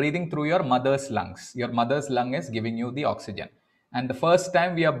moment, you are breathing through your mother's lungs. Your mother's lung is giving you the oxygen. And the first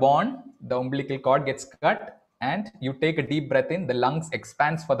time we are born, the umbilical cord gets cut and you take a deep breath in. The lungs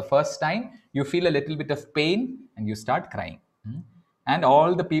expands for the first time. You feel a little bit of pain and you start crying. And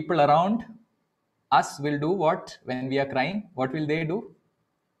all the people around us will do what when we are crying? What will they do?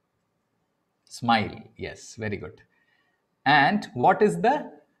 Smile. Yes, very good. And what is the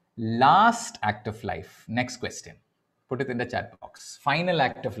last act of life? Next question. Put it in the chat box. Final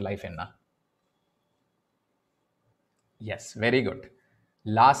act of life, Enna. Yes, very good.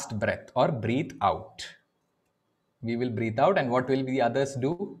 Last breath or breathe out. We will breathe out, and what will the others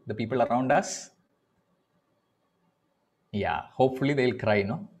do? The people around us? Yeah, hopefully they'll cry,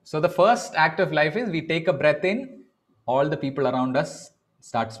 no? So the first act of life is we take a breath in, all the people around us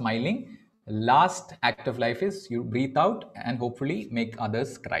start smiling. The last act of life is you breathe out and hopefully make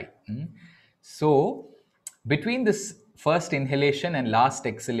others cry. So between this first inhalation and last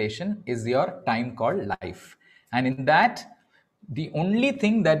exhalation is your time called life. And in that, the only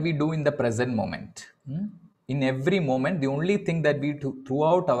thing that we do in the present moment, in every moment, the only thing that we do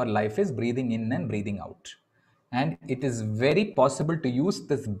throughout our life is breathing in and breathing out. And it is very possible to use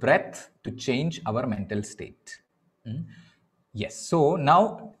this breath to change our mental state. Yes. So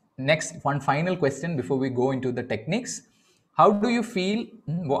now, next, one final question before we go into the techniques. How do you feel?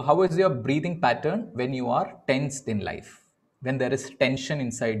 How is your breathing pattern when you are tensed in life? When there is tension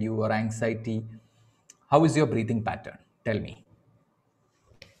inside you or anxiety, how is your breathing pattern? Tell me.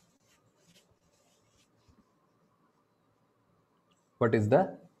 What is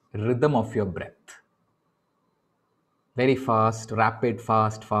the rhythm of your breath? Very fast, rapid,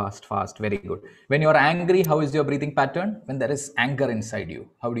 fast, fast, fast. Very good. When you're angry, how is your breathing pattern? When there is anger inside you,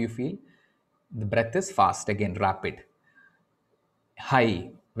 how do you feel? The breath is fast, again, rapid.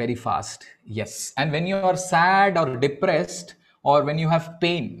 High, very fast. Yes. And when you are sad or depressed, or when you have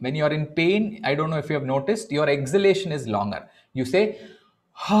pain, when you are in pain, I don't know if you have noticed, your exhalation is longer. You say,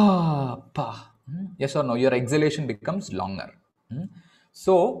 ha, pa. Yes or no? Your exhalation becomes longer.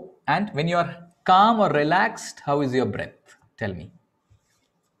 So, and when you are calm or relaxed, how is your breath? Tell me.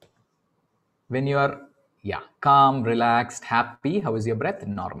 When you are, yeah, calm, relaxed, happy, how is your breath?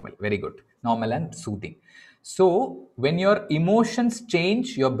 Normal. Very good. Normal and soothing. So, when your emotions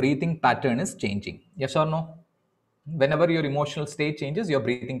change, your breathing pattern is changing. Yes or no? Whenever your emotional state changes, your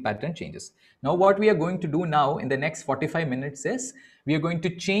breathing pattern changes. Now, what we are going to do now in the next 45 minutes is we are going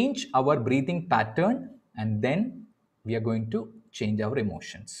to change our breathing pattern, and then we are going to change our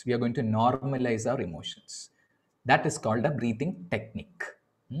emotions. We are going to normalize our emotions. That is called a breathing technique.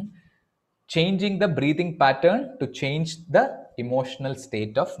 Changing the breathing pattern to change the emotional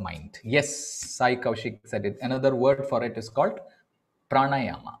state of mind. Yes, Sai Kaushik said it. Another word for it is called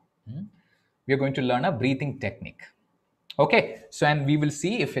pranayama. We are going to learn a breathing technique. Okay, so and we will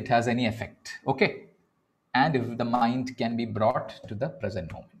see if it has any effect. Okay, and if the mind can be brought to the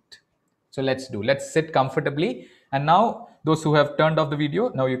present moment. So let's sit comfortably. And now those who have turned off the video,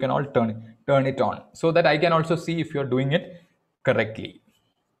 now you can all turn it on so that I can also see if you're doing it correctly.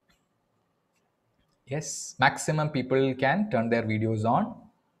 Yes, maximum people can turn their videos on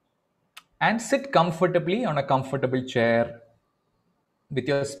and sit comfortably on a comfortable chair with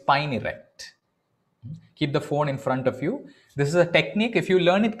your spine erect. Keep the phone in front of you. This is a technique. If you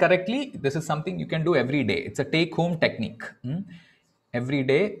learn it correctly, this is something you can do every day. It's a take-home technique. Every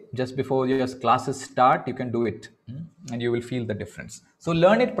day, just before your classes start, you can do it and you will feel the difference. So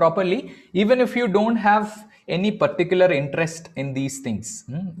learn it properly. Even if you don't have any particular interest in these things,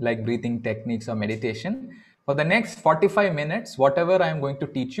 like breathing techniques or meditation, for the next 45 minutes, whatever I am going to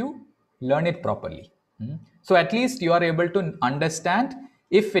teach you, learn it properly. So at least you are able to understand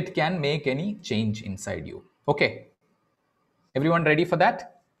if it can make any change inside you. Okay. Everyone ready for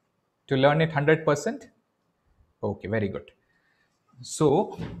that? To learn it 100%? Okay, very good.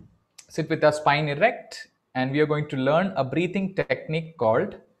 So sit with our spine erect and we are going to learn a breathing technique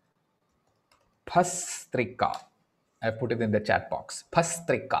called Bhastrika. I've put it in the chat box.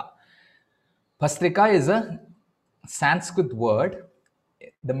 Bhastrika. Bhastrika is a Sanskrit word.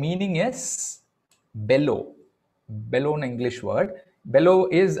 The meaning is bellow. Bellow, an English word. Bellow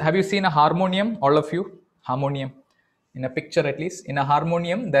is, have you seen a harmonium, all of you? Harmonium. In a picture at least. In a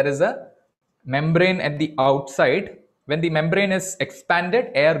harmonium, there is a membrane at the outside. When the membrane is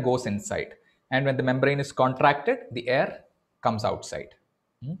expanded, air goes inside. And when the membrane is contracted, the air comes outside.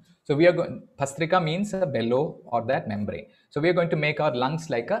 So we are going, Bhastrika means a bellow or that membrane. So we are going to make our lungs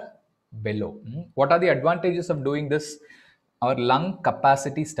like a below. What are the advantages of doing this? Our lung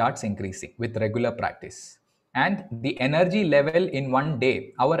capacity starts increasing with regular practice. And the energy level in one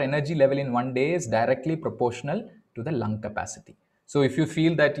day, our energy level in one day is directly proportional to the lung capacity. So if you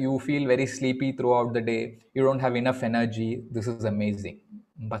feel that you feel very sleepy throughout the day, you don't have enough energy, this is amazing.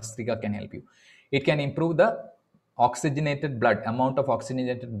 Bhastrika can help you. It can improve the oxygenated blood, amount of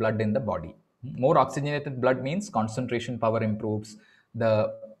oxygenated blood in the body. More oxygenated blood means concentration power improves,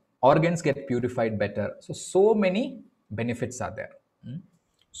 the organs get purified better. So many benefits are there.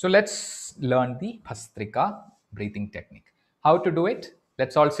 So let's learn the Bhastrika breathing technique. How to do it?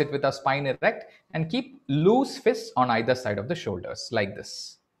 Let's all sit with our spine erect and keep loose fists on either side of the shoulders like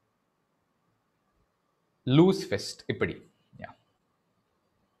this. Loose fist, ipadi. Yeah.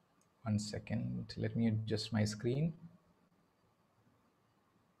 1 second. Let me adjust my screen.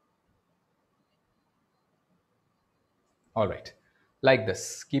 All right. Like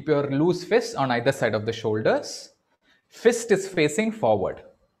this. Keep your loose fist on either side of the shoulders. Fist is facing forward.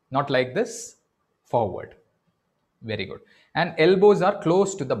 Not like this. Forward. Very good. And elbows are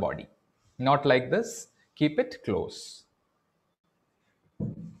close to the body. Not like this. Keep it close.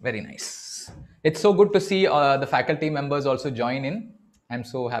 Very nice. It's so good to see the faculty members also join in. I'm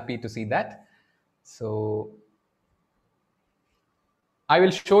so happy to see that. So I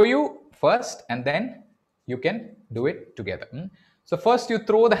will show you first and then you can do it together. So first you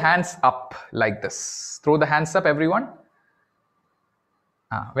throw the hands up like this. Throw the hands up, everyone.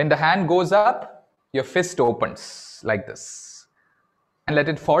 When the hand goes up, your fist opens like this. And let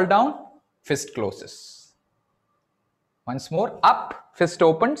it fall down, fist closes. Once more, up, fist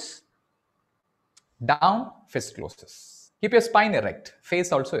opens. Down, fist closes. Keep your spine erect,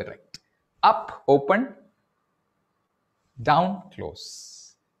 face also erect. Up, open. Down,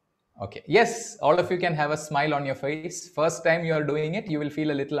 close. Okay. Yes, all of you can have a smile on your face. First time you are doing it, you will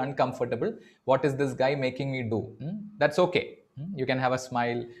feel a little uncomfortable. What is this guy making me do? That's okay. You can have a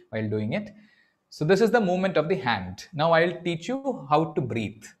smile while doing it. So this is the movement of the hand. Now I'll teach you how to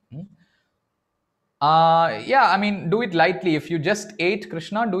breathe. Yeah, I mean, do it lightly. If you just ate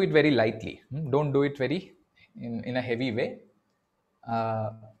Krishna, do it very lightly. Don't do it very in a heavy way.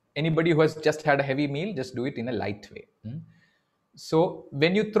 Anybody who has just had a heavy meal, just do it in a light way. So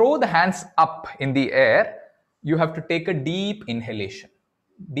when you throw the hands up in the air, you have to take a deep inhalation.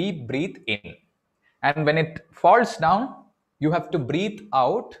 Deep breathe in. And when it falls down, you have to breathe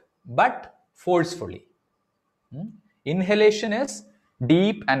out, but forcefully. Inhalation is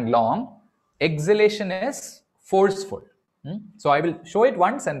deep and long. Exhalation is forceful. So I will show it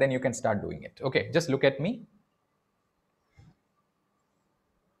once and then you can start doing it. Okay, just look at me.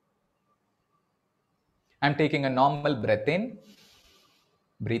 I'm taking a normal breath in,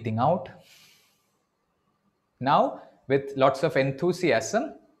 breathing out. Now, with lots of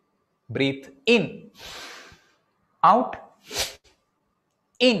enthusiasm, breathe in, out,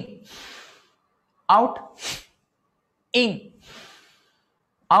 in, out, in,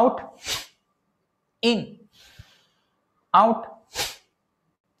 out, in, out,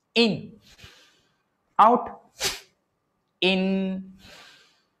 in, out, in,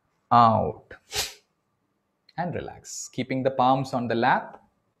 out. And relax, keeping the palms on the lap.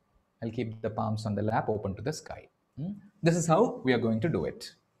 I'll keep the palms on the lap open to the sky. This is how we are going to do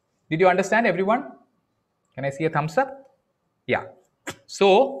it. Did you understand, everyone? Can I see a thumbs up? Yeah.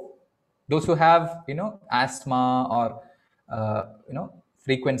 So those who have, asthma or,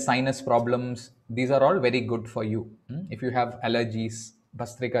 frequent sinus problems, these are all very good for you. If you have allergies,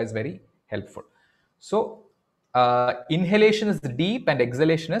 Bhastrika is very helpful. So inhalation is deep and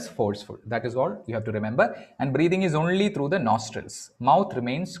exhalation is forceful. That is all you have to remember. And breathing is only through the nostrils. Mouth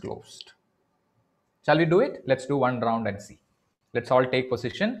remains closed. Shall we do it? Let's do one round and see. Let's all take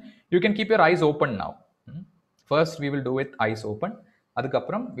position. You can keep your eyes open now. First, we will do it eyes open.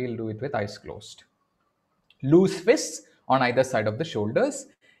 Adukapram, we will do it with eyes closed. Loose fists on either side of the shoulders.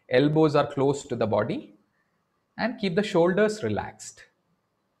 Elbows are close to the body. And keep the shoulders relaxed.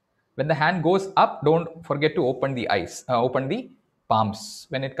 When the hand goes up, don't forget to open the eyes, open the palms.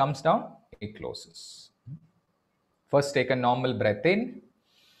 When it comes down, it closes. First, take a normal breath in.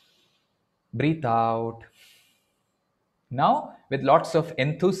 Breathe out. Now, with lots of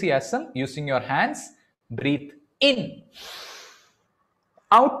enthusiasm, using your hands, breathe in,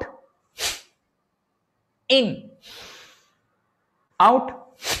 out, in,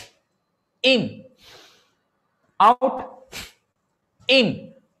 out, in, out,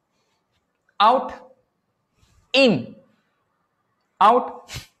 in, out, in,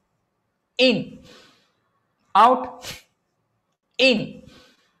 out, in, out, in,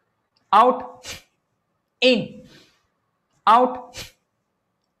 out, in, out,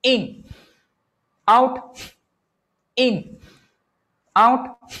 in, out, in,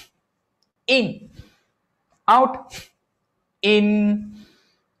 out, in, out, in,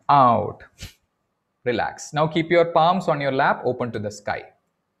 out. Relax. Now keep your palms on your lap, open to the sky.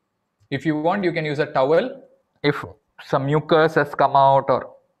 If you want, you can use a towel. If some mucus has come out,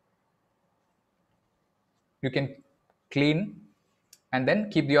 or you can clean, and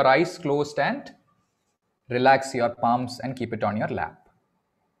then keep your eyes closed and relax your palms and keep it on your lap.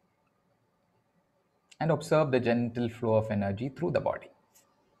 And observe the gentle flow of energy through the body.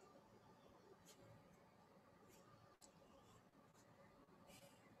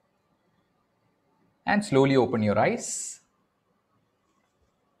 And slowly open your eyes.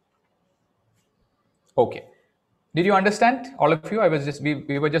 Okay. Did you understand, all of you?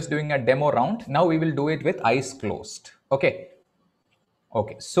 We were just doing a demo round. Now we will do it with eyes closed. Okay.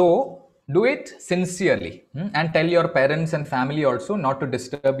 Okay. So do it sincerely, and tell your parents and family also not to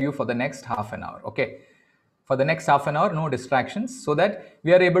disturb you for the next half an hour. Okay. For the next half an hour, no distractions, so that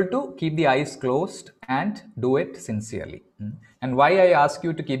we are able to keep the eyes closed and do it sincerely. And why I ask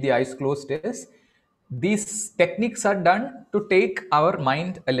you to keep the eyes closed is, these techniques are done to take our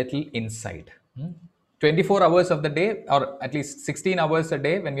mind a little inside. 24 hours of the day, or at least 16 hours a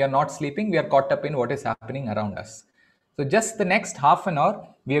day, when we are not sleeping, we are caught up in what is happening around us. So just the next half an hour,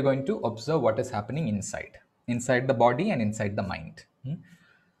 we are going to observe what is happening inside the body and inside the mind.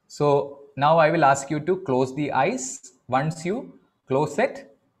 So now I will ask you to close the eyes. Once you close it,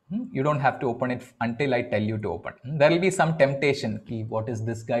 you don't have to open it until I tell you to open. There will be some temptation. What is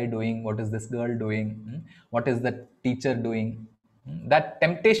this guy doing? What is this girl doing? What is the teacher doing? That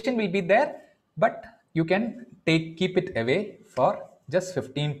temptation will be there, but you can keep it away for just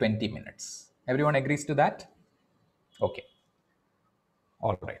 15-20 minutes. Everyone agrees to that? Okay.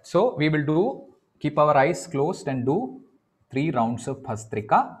 All right. So we will keep our eyes closed and do 3 rounds of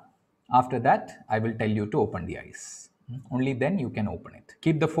Bhastrika. After that, I will tell you to open the eyes. Only then you can open it.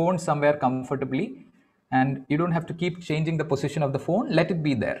 Keep the phone somewhere comfortably, and you don't have to keep changing the position of the phone. Let it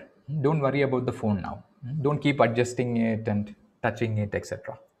be there. Don't worry about the phone now. Don't keep adjusting it and touching it,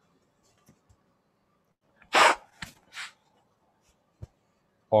 etc.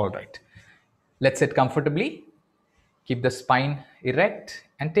 All right. Let's sit comfortably. Keep the spine erect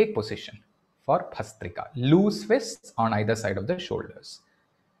and take position for Bhastrika. Loose fists on either side of the shoulders.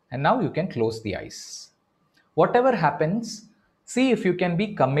 And now you can close the eyes. Whatever happens, see if you can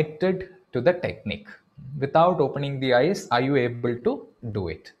be committed to the technique. Without opening the eyes, are you able to do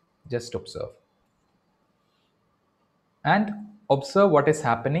it? Just observe. And observe what is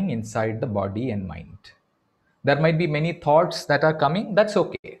happening inside the body and mind. There might be many thoughts that are coming. That's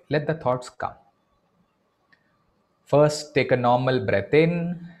okay. Let the thoughts come. First, take a normal breath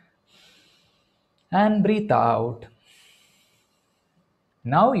in and breathe out.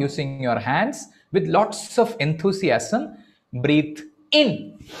 Now, using your hands with lots of enthusiasm, breathe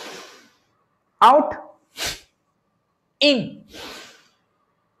in, out, in,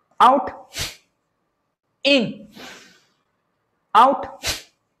 out, in, out,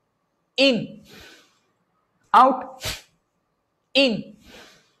 in, out, in,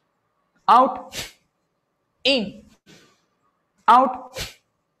 out, in, out,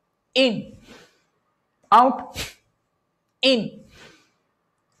 in, out, in,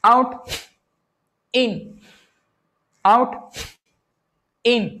 out, in, out,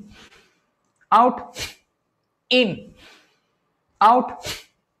 in, out, in, out,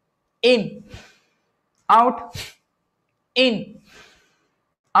 in, out, in,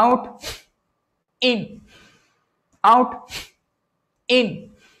 out, in, out,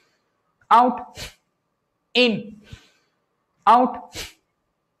 in, out, in, out,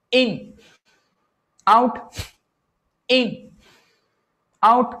 in, out, in,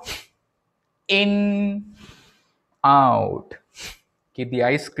 out, in, out. Keep the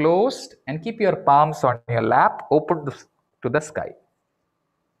eyes closed and keep your palms on your lap, open to the sky.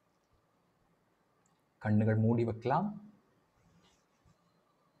 കണ്ണുകൾ മൂടി വെക്കാം.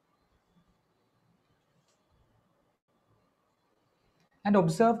 And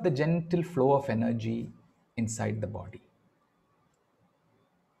observe the gentle flow of energy inside the body.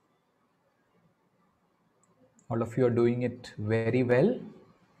 All of you are doing it very well.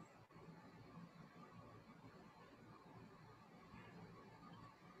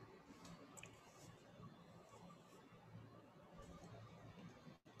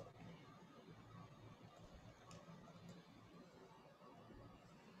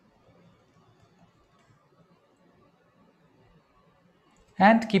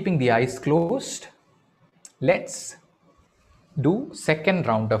 And keeping the eyes closed, let's do second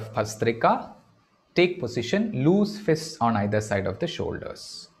round of Bhastrika. Take position, loose fists on either side of the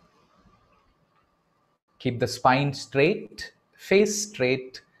shoulders. Keep the spine straight, face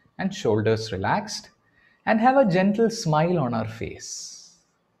straight, and shoulders relaxed, and have a gentle smile on our face.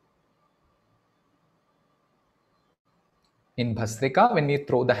 In Bhastrika, when you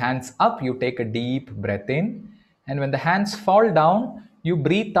throw the hands up, you take a deep breath in, and when the hands fall down, you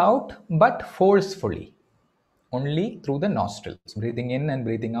breathe out but forcefully, only through the nostrils. Breathing in and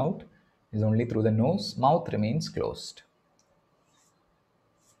breathing out is only through the nose, mouth remains closed.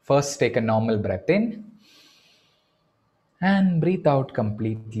 First, take a normal breath in and breathe out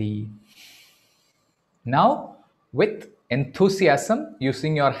completely. Now, with enthusiasm,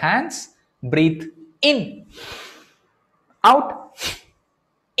 using your hands, breathe in, out,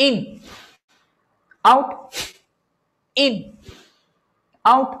 in, out, in,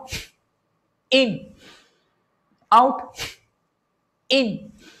 out, in, out,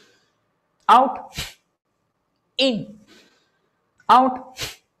 in, out, in, out,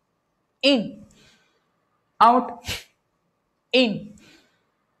 in, out, in,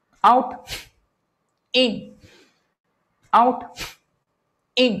 out, in, out,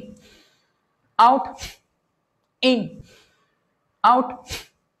 in, out, in, out,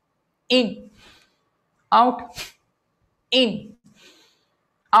 in, out, in,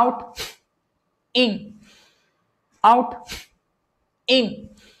 out, in, out, in,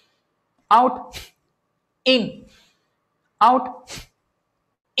 out, in, out,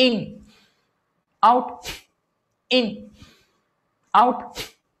 in, out, in,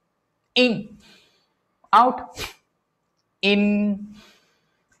 out, in, out, in,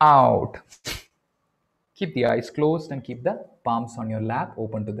 out. Keep the eyes closed and keep the palms on your lap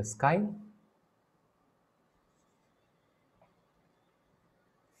open to the sky.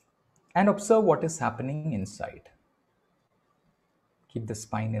 And observe what is happening inside. Keep the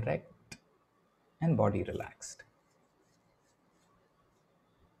spine erect and body relaxed.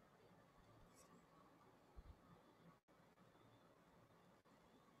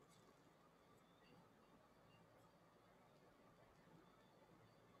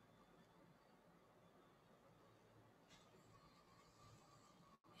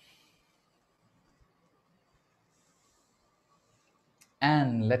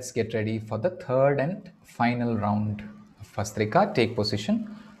 And let's get ready for the third and final round of Bhastrika. Take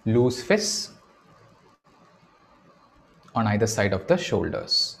position, loose fists on either side of the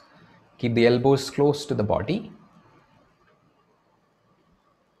shoulders. Keep the elbows close to the body.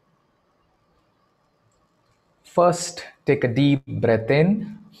 First, take a deep breath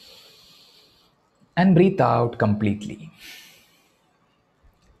in and breathe out completely.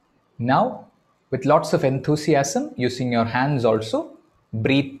 Now, with lots of enthusiasm, using your hands also,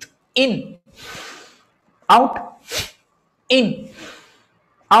 breathe in, out, in,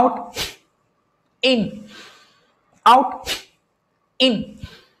 out, in, out, in,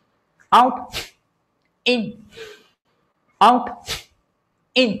 out, in, out,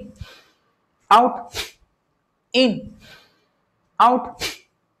 in, out, in, out,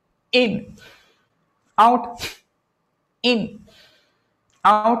 in, out, in,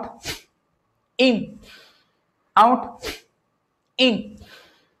 out, in, out, in,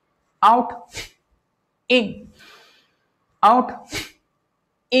 out, in, out,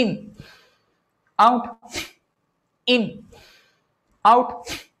 in, out, in,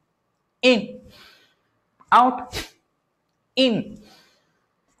 out, in, out, in,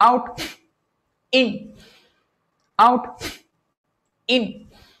 out, in, out, in,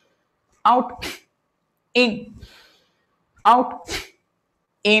 out, in, out,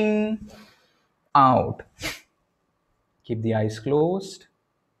 in, out. Keep the eyes closed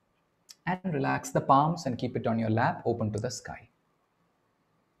and relax the palms and keep it on your lap open to the sky.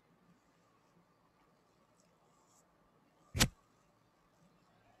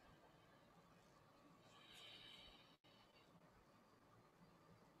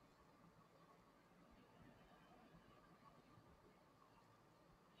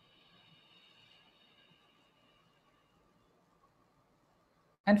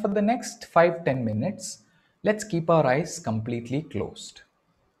 And for the next 5-10 minutes, let's keep our eyes completely closed.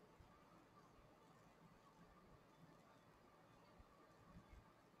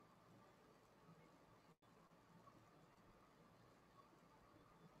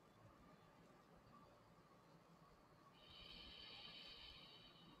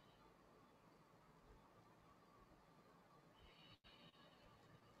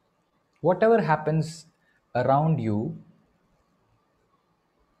 Whatever happens around you,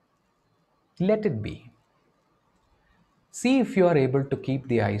 let it be. See if you are able to keep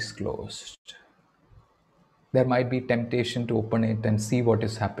the eyes closed. There might be temptation to open it and see what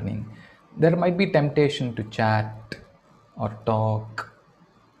is happening. There might be temptation to chat or talk.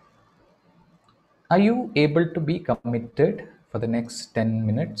 Are you able to be committed for the next 10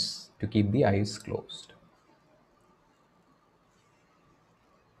 minutes to keep the eyes closed?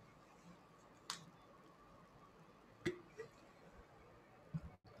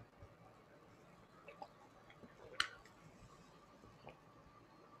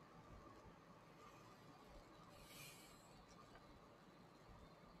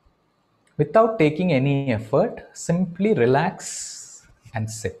 Without taking any effort, simply relax and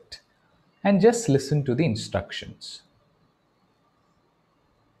sit and just listen to the instructions.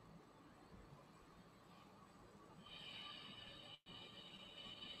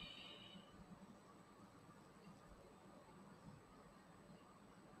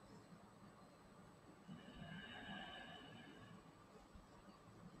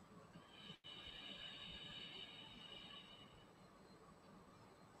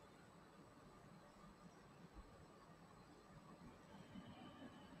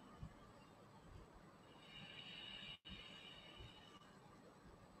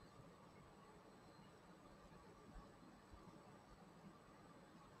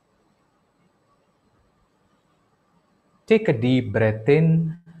 Take a deep breath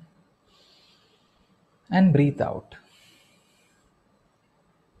in and breathe out.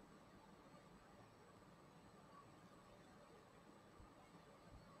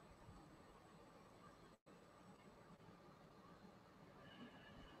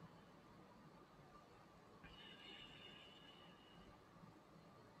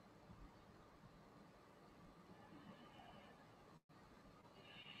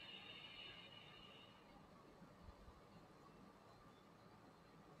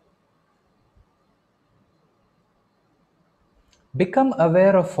 Become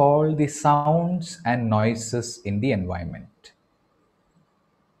aware of all the sounds and noises in the environment.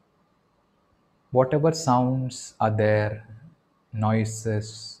 Whatever sounds are there,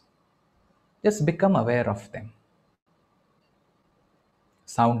 noises, just become aware of them.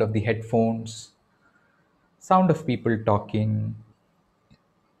 Sound of the headphones, sound of people talking,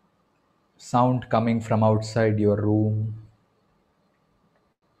 sound coming from outside your room,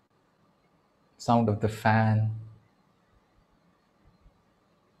 sound of the fan.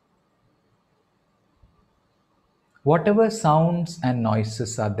 Whatever sounds and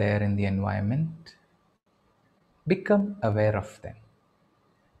noises are there in the environment, become aware of them.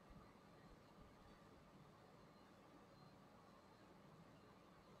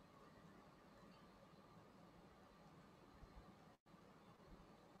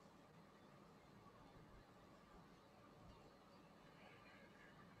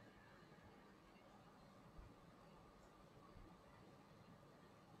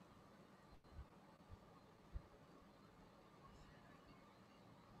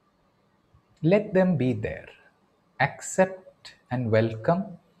 Let them be there. Accept and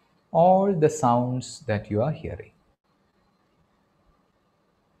welcome all the sounds that you are hearing.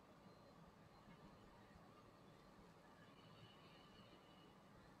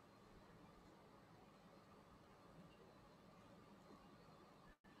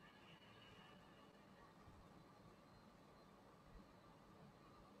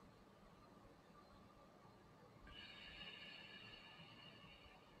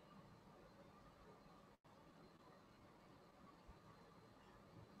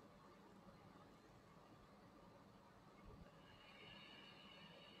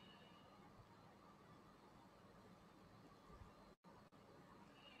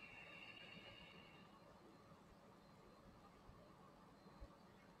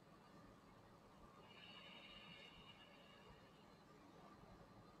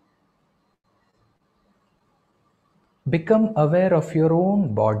 Become aware of your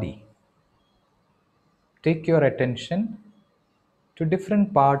own body. Take your attention to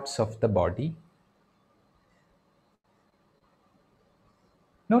different parts of the body.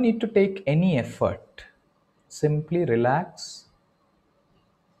 No need to take any effort. Simply relax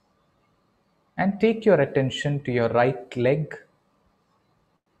and take your attention to your right leg.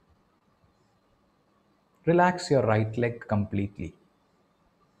 Relax your right leg completely.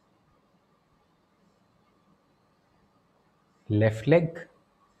 Left leg,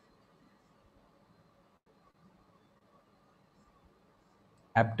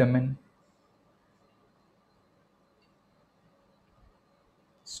 abdomen,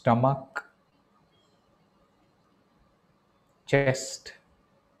 stomach, chest,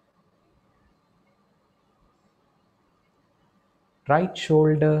 right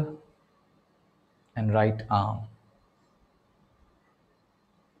shoulder and right arm,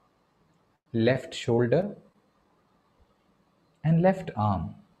 left shoulder and left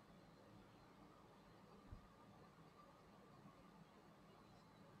arm,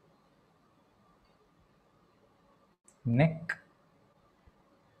 neck,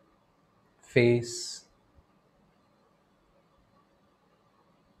 face,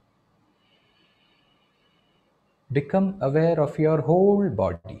 become aware of your whole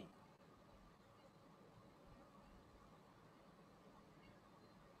body.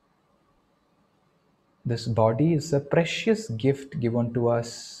 This body is a precious gift given to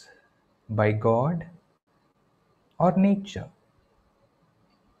us by God or nature.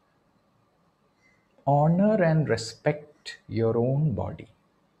 Honor and respect your own body.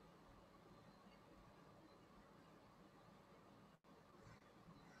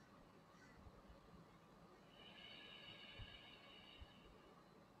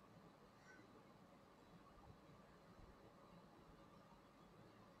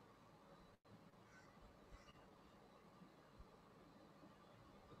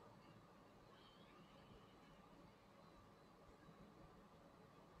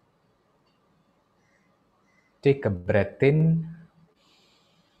 Take a breath in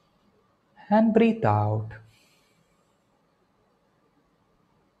and breathe out.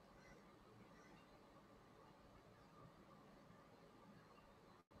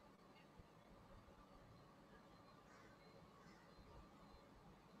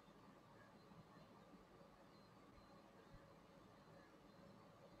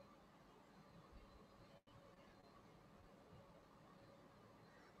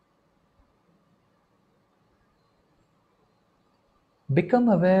 Become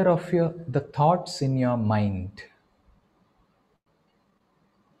aware of the thoughts in your mind.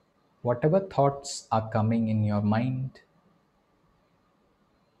 Whatever thoughts are coming in your mind,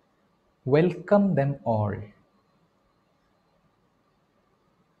 welcome them all.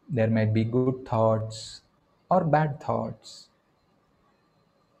 There might be good thoughts or bad thoughts.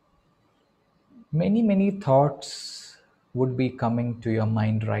 Many thoughts would be coming to your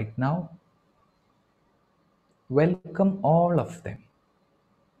mind right now. Welcome all of them.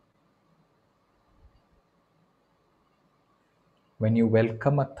 When you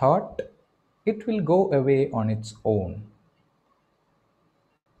welcome a thought, it will go away on its own.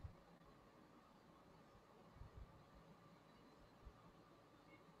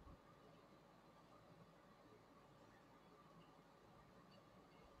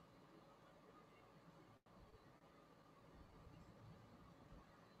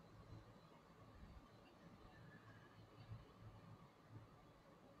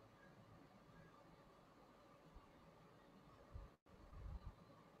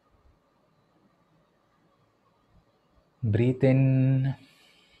 Breathe in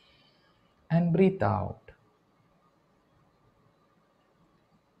and breathe out.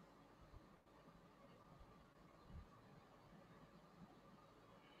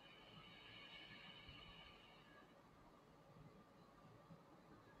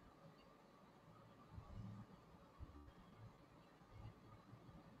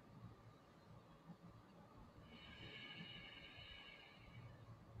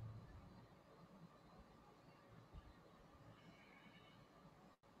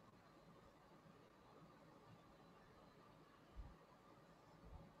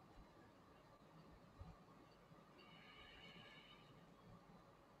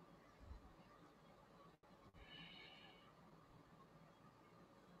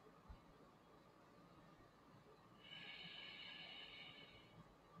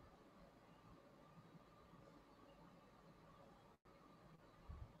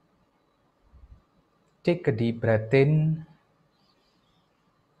 Take a deep breath in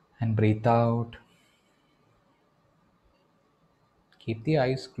and breathe out. Keep the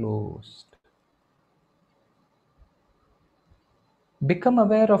eyes closed. Become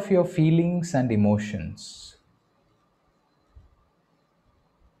aware of your feelings and emotions.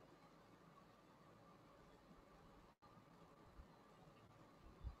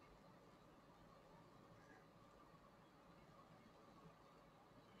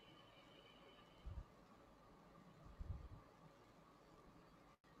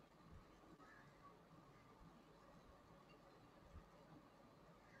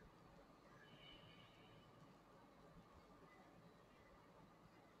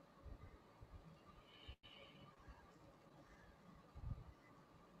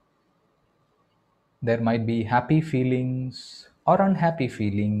 There might be happy feelings or unhappy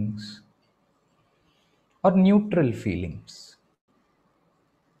feelings or neutral feelings.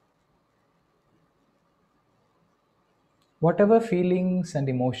 Whatever feelings and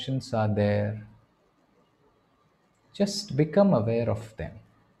emotions are there, just become aware of them.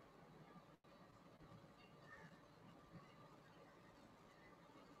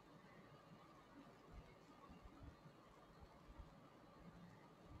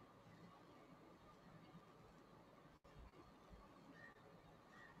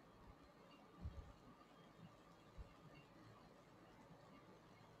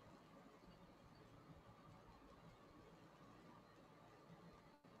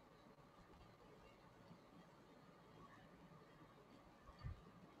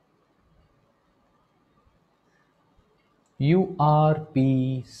 You are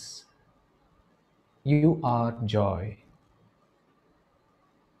peace. You are joy.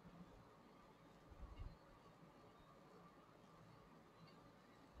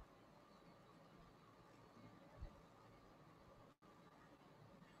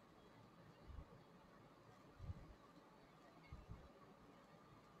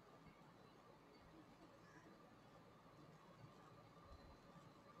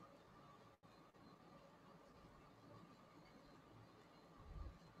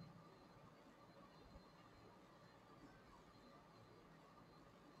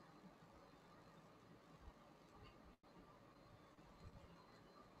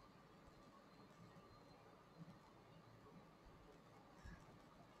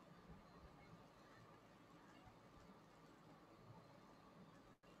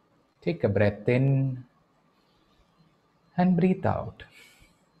 Take a breath in and breathe out.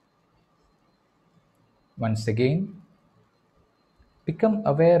 Once again, become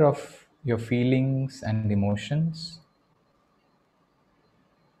aware of your feelings and emotions.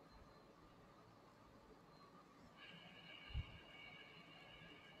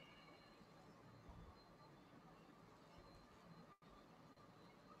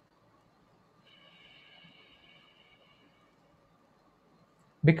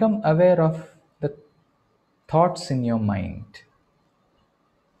 Become aware of the thoughts in your mind.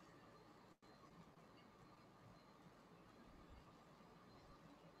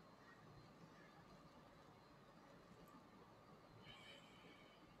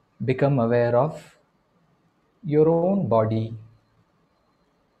 Become aware of your own body.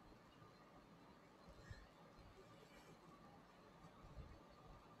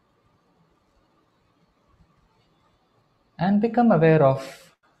 And become aware of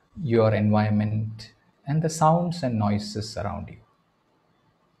your environment and the sounds and noises around you.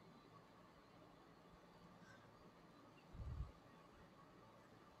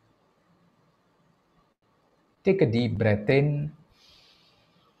 Take a deep breath in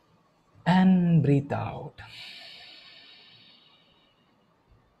and breathe out.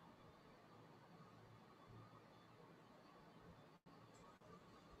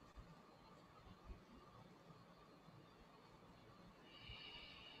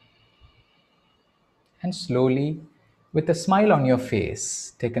 And slowly, with a smile on your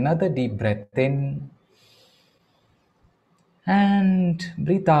face, take another deep breath in and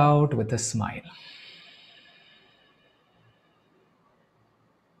breathe out with a smile.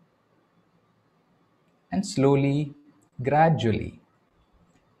 And slowly, gradually,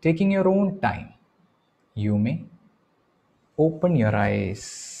 taking your own time, you may open your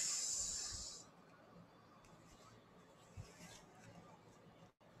eyes.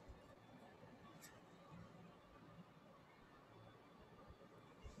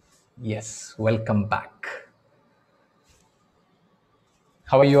 Yes, welcome back.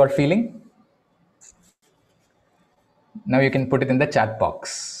 How are you all feeling? Now you can put it in the chat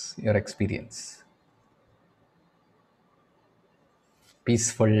box, your experience.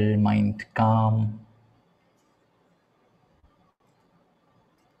 Peaceful, mind calm,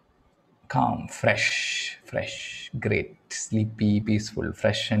 fresh, great, sleepy, peaceful,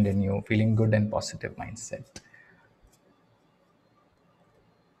 fresh and new, feeling good and positive mindset.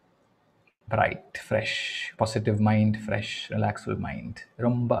 Bright, fresh, positive mind, fresh, relaxful mind.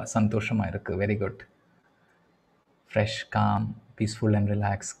 Romba santoshama irukku, very good. Fresh, calm, peaceful and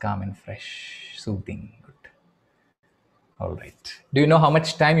relaxed, calm and fresh, soothing, good. All right. Do you know how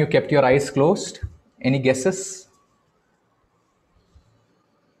much time you kept your eyes closed? Any guesses?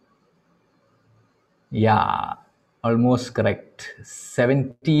 Yeah, almost correct.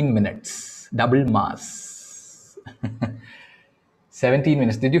 17 minutes, double mass. 17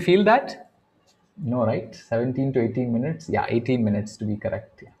 minutes. Did you feel that? No, right? 17 to 18 minutes. Yeah, 18 minutes to be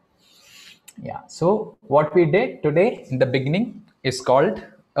correct. Yeah. Yeah. So what we did today in the beginning is called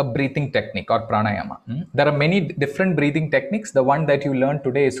a breathing technique or pranayama. There are many different breathing techniques. The one that you learned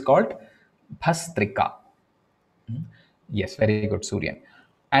today is called Bhastrika. Yes, very good, Suryan.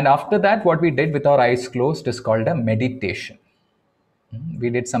 And after that, what we did with our eyes closed is called a meditation. We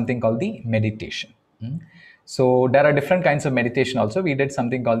did something called the meditation. So there are different kinds of meditation also. We did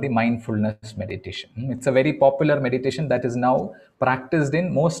something called the mindfulness meditation. It's a very popular meditation that is now practiced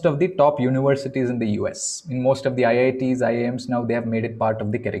in most of the top universities in the US. In most of the IITs, IIMs, now they have made it part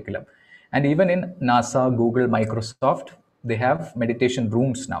of the curriculum. And even in NASA, Google, Microsoft, they have meditation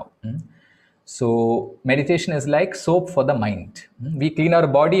rooms now. So meditation is like soap for the mind. We clean our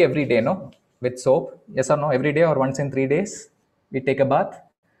body every day, no? With soap. Yes or no? Every day or once in 3 days? We take a bath.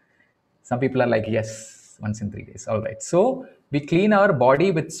 Some people are like, yes, once in 3 days. All right. So we clean our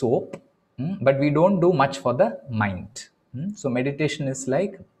body with soap, but we don't do much for the mind. So meditation is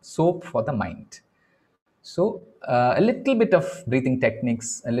like soap for the mind. So a little bit of breathing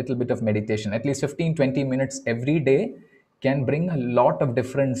techniques, a little bit of meditation, at least 15-20 minutes every day can bring a lot of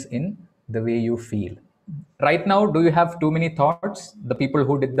difference in the way you feel. Right now, do you have too many thoughts? The people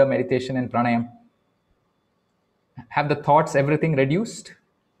who did the meditation and pranayam, have the thoughts, everything reduced?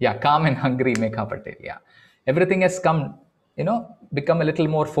 Yeah, calm and hungry, Mekha Patel. Yeah. Everything has come, become a little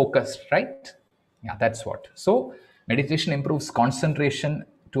more focused, right? Yeah, that's what. So, meditation improves concentration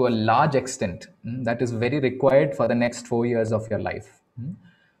to a large extent. That is very required for the next 4 years of your life.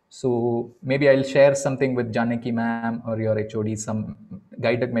 So, maybe I'll share something with Janaki ma'am or your HOD, some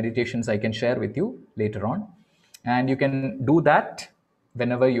guided meditations I can share with you later on. And you can do that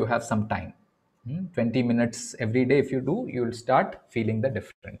whenever you have some time. 20 minutes every day, if you do, you will start feeling the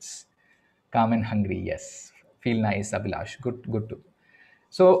difference. Calm and hungry, yes. Feel nice, Abhilash. Good too.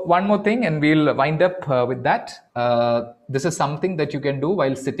 So one more thing, and we'll wind up with that. This is something that you can do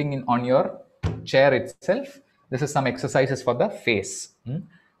while sitting on your chair itself. This is some exercises for the face.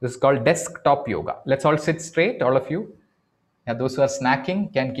 This is called desktop yoga. Let's all sit straight, all of you. Yeah, those who are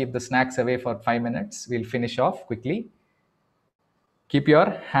snacking can keep the snacks away for 5 minutes. We'll finish off quickly. Keep your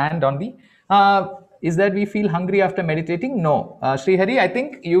hand on the is that we feel hungry after meditating? No. Sri Hari, I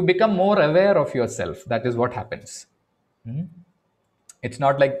think you become more aware of yourself. That is what happens. It's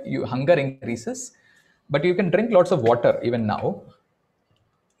not like you hunger increases, but you can drink lots of water even now.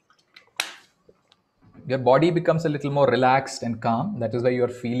 Your body becomes a little more relaxed and calm. That is why you're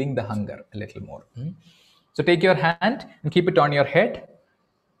feeling the hunger a little more. So take your hand and keep it on your head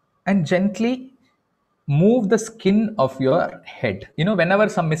and gently move the skin of your head. Whenever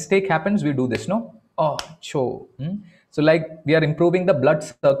some mistake happens, we do this, no? Oh, cho. So like we are improving the blood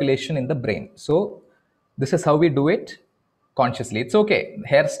circulation in the brain. So this is how we do it consciously. It's okay.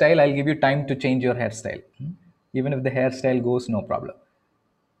 Hairstyle, I'll give you time to change your hairstyle. Even if the hairstyle goes, no problem.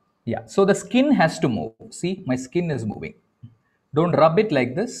 Yeah, so the skin has to move. See, my skin is moving. Don't rub it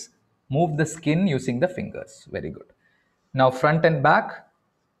like this. Move the skin using the fingers. Very good. Now front and back.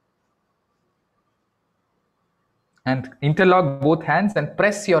 And interlock both hands and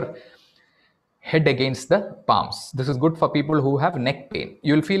press your head against the palms. This is good for people who have neck pain.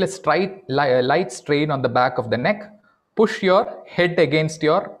 You'll feel a light strain on the back of the neck. Push your head against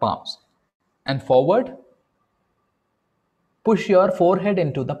your palms and forward. Push your forehead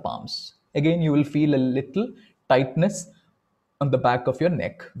into the palms. Again, you will feel a little tightness on the back of your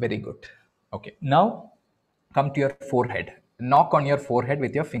neck. Very good. Okay, now come to your forehead. Knock on your forehead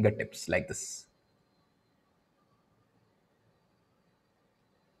with your fingertips like this.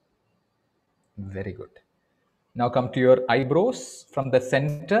 Very good. Now come to your eyebrows. From the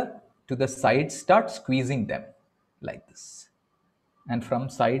center to the sides, start squeezing them like this. And from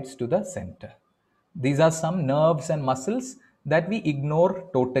sides to the center. These are some nerves and muscles that we ignore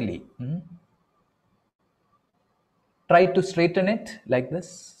totally. Try to straighten it like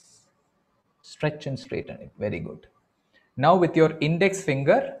this. Stretch and straighten it. Very good. Now with your index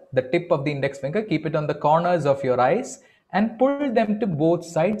finger, the tip of the index finger, keep it on the corners of your eyes and pull them to both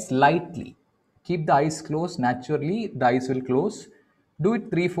sides lightly. Keep the eyes closed naturally. The eyes will close. Do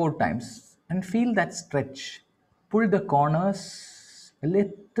it 3-4 times and feel that stretch. Pull the corners a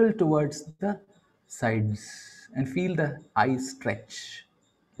little towards the sides and feel the eyes stretch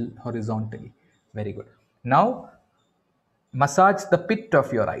horizontally. Very good. Now massage the pit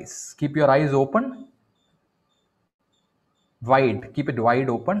of your eyes. Keep your eyes open. Wide, keep it wide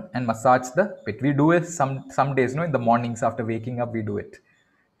open and massage the pit. We do it some days, in the mornings after waking up, we do it.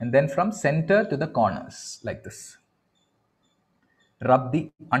 And then from center to the corners like this. Rub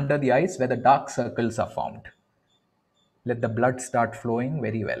the under the eyes where the dark circles are formed. Let the blood start flowing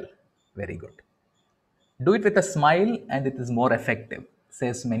very well. Very good. Do it with a smile and it is more effective,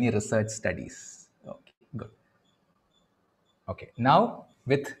 says many research studies. Okay, good. Okay, now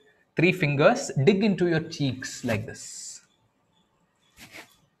with 3 fingers, dig into your cheeks like this.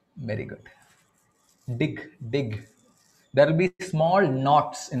 Very good. Dig. There will be small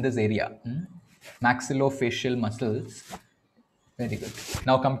knots in this area. Maxillofacial muscles. Very good.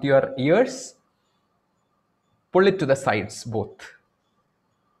 Now come to your ears. Pull it to the sides, both.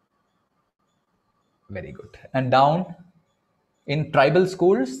 Very good. And down. In tribal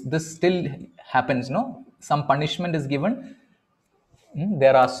schools, this still happens, no? Some punishment is given.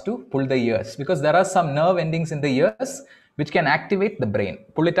 They're asked to pull the ears because there are some nerve endings in the ears which can activate the brain.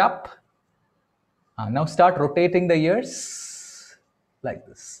 Pull it up. Now start rotating the ears like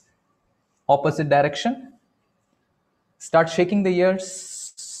this. Opposite direction. Start shaking the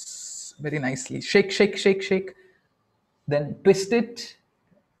ears very nicely. Shake. Then twist it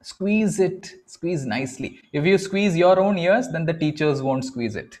Squeeze it, squeeze nicely. If you squeeze your own ears, then the teachers won't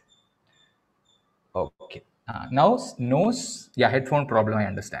squeeze it. Okay. Now, nose, yeah, headphone problem, I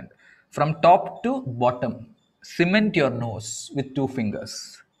understand. From top to bottom, cement your nose with 2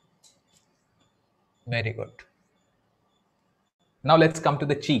 fingers. Very good. Now let's come to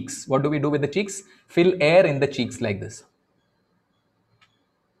the cheeks. What do we do with the cheeks? Fill air in the cheeks like this.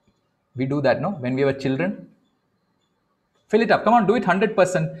 We do that, no? When we were children. Fill it up. Come on, do it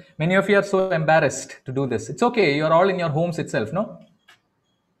 100%. Many of you are so embarrassed to do this. It's okay. You're all in your homes itself, no?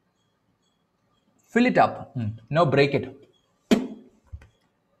 Fill it up. Now break it.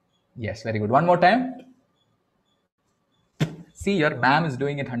 Yes, very good. One more time. See, your ma'am is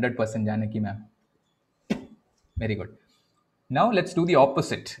doing it 100%, Janaki ma'am. Very good. Now let's do the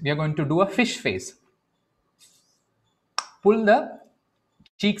opposite. We are going to do a fish face. Pull the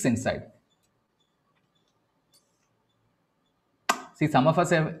cheeks inside. See, some of us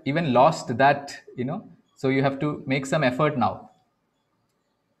have even lost that, so you have to make some effort now.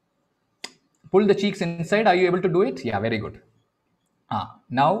 Pull the cheeks inside. Are you able to do it? Yeah, very good.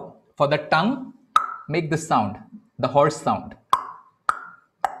 Now, for the tongue, make this sound, the horse sound.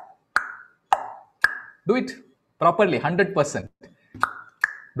 Do it properly, 100%.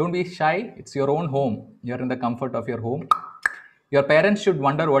 Don't be shy. It's your own home. You're in the comfort of your home. Your parents should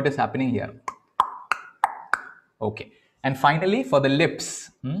wonder what is happening here. Okay. And finally, for the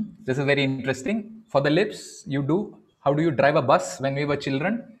lips, this is very interesting. For the lips, how do you drive a bus when we were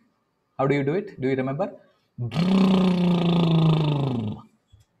children? How do you do it? Do you remember?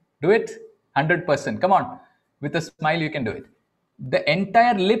 Do it 100%. Come on. With a smile, you can do it. The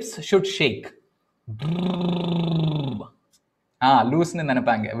entire lips should shake. Loosen in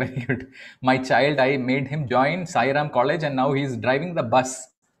Nanapanga. Very good. My child, I made him join Sairam college and now he's driving the bus.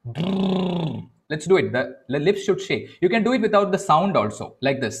 Let's do it. The lips should shake. You can do it without the sound also,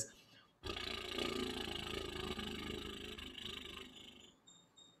 like this.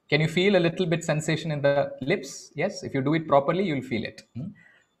 Can you feel a little bit sensation in the lips? Yes. If you do it properly, you'll feel it.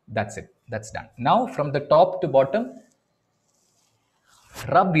 That's it. That's done. Now, from the top to bottom,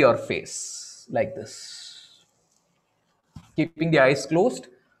 rub your face like this. Keeping the eyes closed.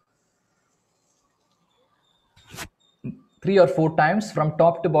 3 or 4 times from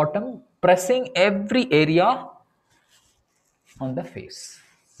top to bottom, pressing every area on the face.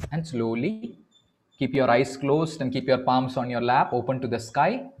 And slowly keep your eyes closed and keep your palms on your lap, open to the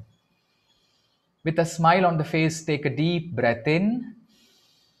sky. With a smile on the face, take a deep breath in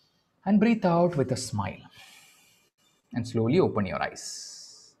and breathe out with a smile. And slowly open your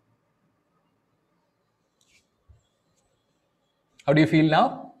eyes. How do you feel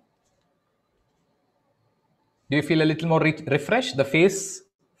now? Do you feel a little more refreshed? The face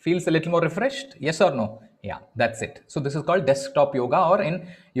feels a little more refreshed? Yes or no? Yeah, that's it. So this is called desktop yoga, or in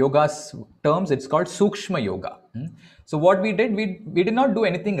yoga's terms, it's called Sukshma yoga. So what we did, we did not do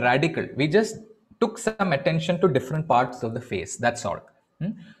anything radical. We just took some attention to different parts of the face. That's all.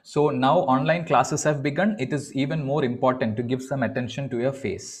 So now online classes have begun. It is even more important to give some attention to your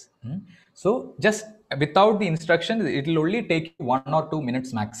face. So just without the instructions, it will only take 1 or 2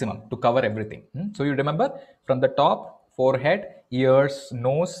 minutes maximum to cover everything. So you remember from the top, forehead, ears,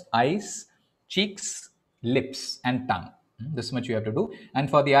 nose, eyes, cheeks, lips and tongue. This much you have to do. And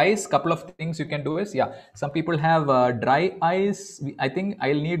for the eyes, couple of things you can do is, some people have dry eyes. I think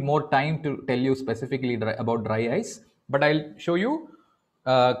I'll need more time to tell you specifically about dry eyes, but I'll show you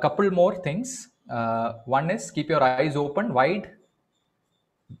a couple more things. One is keep your eyes open wide,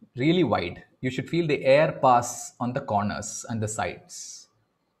 really wide. You should feel the air pass on the corners and the sides,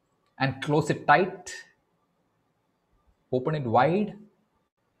 and close it tight. Open it wide.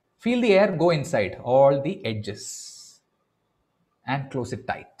 Feel the air go inside all the edges and close it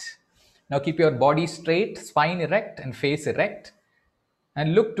tight. Now keep your body straight, spine erect and face erect,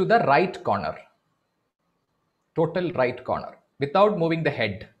 and look to the right corner, total right corner, without moving the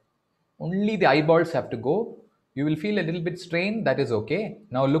head. Only the eyeballs have to go. You will feel a little bit strain. That is okay.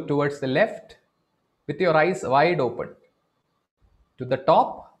 Now look towards the left with your eyes wide open to the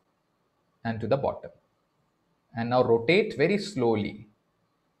top and to the bottom. And now rotate very slowly.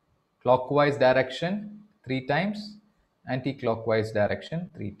 Clockwise direction 3 times, anti-clockwise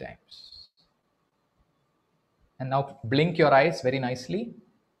direction 3 times. And now blink your eyes very nicely,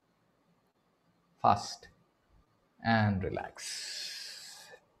 fast, and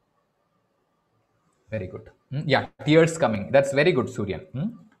relax. Very good. Yeah, tears coming. That's very good, Suryan.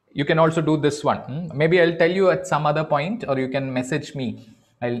 You can also do this one. Maybe I'll tell you at some other point, or you can message me.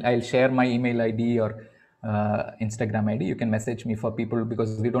 I'll share my email ID or Instagram ID. You can message me for people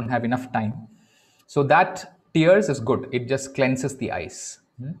because we don't have enough time. So that tears is good. It just cleanses the eyes.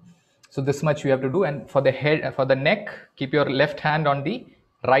 So this much you have to do. And for the head, for the neck, keep your left hand on the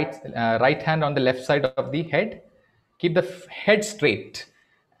right hand on the left side of the head. Keep the head straight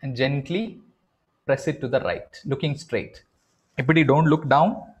and gently press it to the right, looking straight. Everybody don't look down,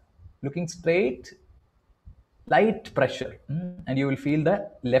 looking straight, light pressure, and you will feel the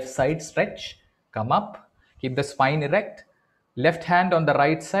left side stretch, come up, keep the spine erect, left hand on the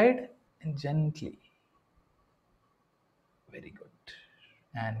right side and gently, very good,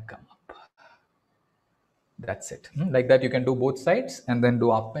 and come up. That's it. Like that you can do both sides and then do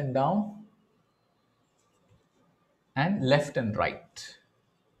up and down and left and right.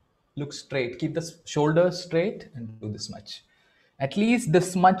 Look straight, keep the shoulders straight and do this much. At least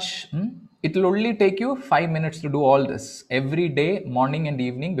this much. It will only take you 5 minutes to do all this. Every day, morning and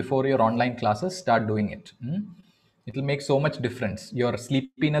evening before your online classes, start doing it. It will make so much difference. Your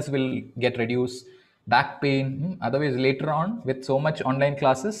sleepiness will get reduced, back pain. Otherwise, later on, with so much online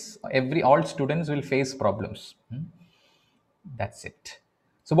classes, all students will face problems. That's it.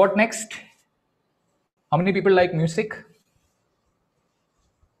 So what next? How many people like music?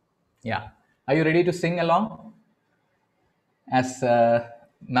 Yeah. Are you ready to sing along? As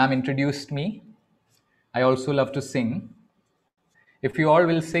ma'am introduced me, I also love to sing. If you all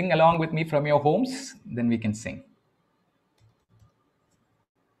will sing along with me from your homes, then we can sing.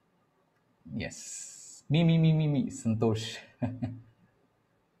 Yes. Me, Santosh.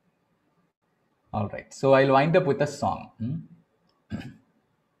 All right. So I'll wind up with a song.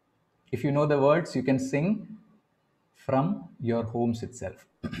 If you know the words, you can sing from your homes itself.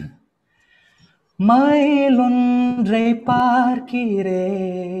 மயிலொன்றை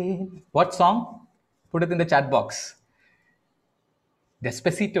பார்க்கிறேன். What song? Put it in the chat box.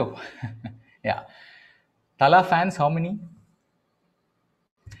 Despacito. Yeah. Tala fans, how many?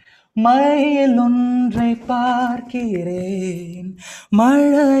 மயிலொன்றை பார்க்கிறேன்,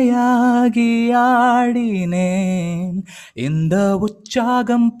 மழையாகி ஆடினேன், இந்த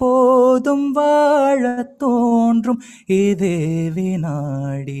உற்சாகம் போதும் வாழத் தோன்றும் இதே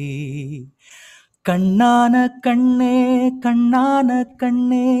வினாடி. கண்ணான கண்ணே கண்ணான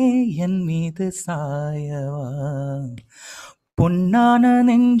கண்ணே என் மீது சாயவா, பொன்னான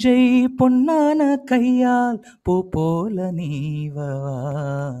நெஞ்சை பொன்னான கையால் பூ போல நீவவா.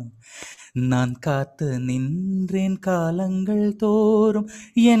 நான் காத்து நின்றேன் காலங்கள் தோறும்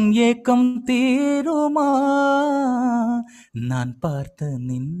என் ஏக்கம் தீருமா. நான் பார்த்து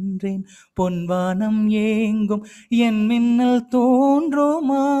நின்றேன் பொன்வானம் ஏங்கும் என் மின்னல்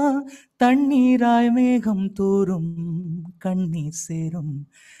தோன்றுமா. தண்ணீராய் மேகம் தூரும் கண்ணீர் சேரும்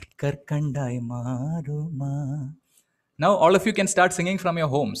கற்கண்டாய் மாறுமா. Now all of you can start singing from your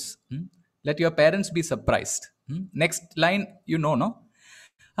homes. Let your parents be surprised. Next line you know, no?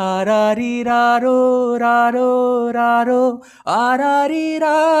 Arari raro raro raro arari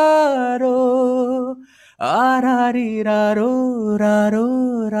raro arari raro raro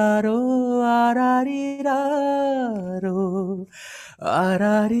raro arari raro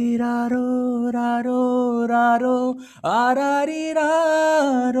arari raro raro raro arari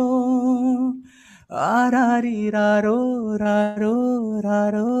raro arari raro raro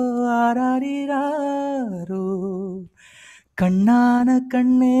raro arari raro. கண்ணான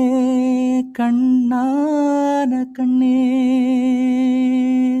கண்ணே கண்ணான கண்ணே.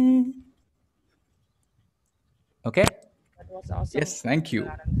 Okay? That was awesome. Yes, thank you.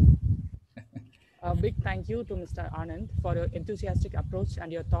 A big thank you to Mr. Anand for your enthusiastic approach, and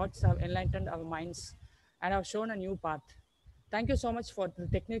your thoughts have enlightened our minds and have shown a new path. Thank you so much for the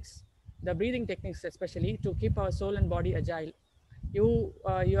techniques, the breathing techniques especially, to keep our soul and body agile.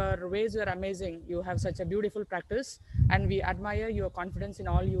 Your ways were amazing. You have such a beautiful practice, and we admire your confidence in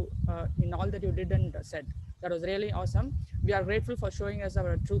all that you did and said. That was really awesome. We are grateful for showing us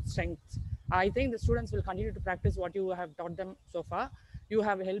our true strengths. I think the students will continue to practice what you have taught them so far. You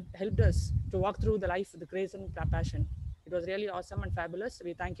have helped us to walk through the life with grace and passion. It was really awesome and fabulous.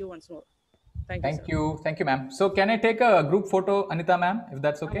 We thank you once more. Thank you, Thank you, ma'am. So can I take a group photo, Anita ma'am, if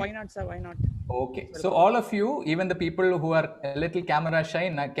that's okay? Why not, sir? Why not? Okay. So all of you, even the people who are a little camera shy,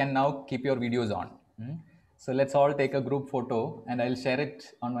 can now keep your videos on. So let's all take a group photo, and I'll share it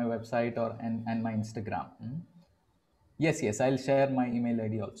on my website and my Instagram. Yes, I'll share my email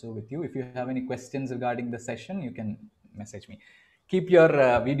ID also with you. If you have any questions regarding the session, you can message me. Keep your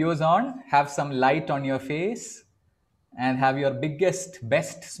videos on, have some light on your face, and have your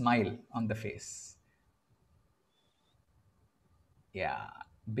best smile on the face. Yeah,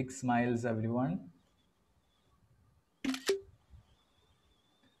 big smiles, everyone.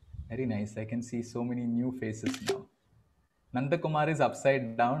 Very nice. I can see so many new faces now. Nandakumar is upside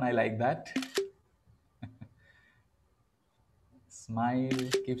down. I like that. Smile,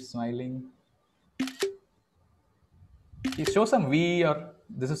 keep smiling. Show some V, or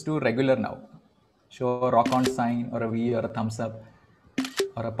this is too regular now. Show a rock on sign or a V or a thumbs up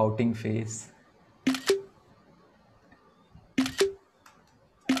or a pouting face.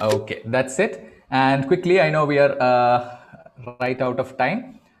 Okay, that's it. And quickly, I know we are right out of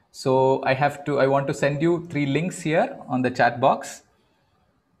time. So I want to send you 3 links here on the chat box.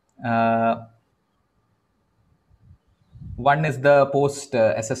 One is the post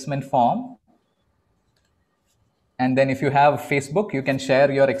assessment form. And then if you have Facebook, you can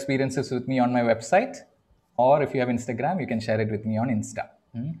share your experiences with me on my website. Or if you have Instagram, you can share it with me on Insta.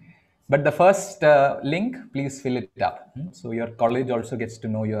 But the first link, please fill it up. So your college also gets to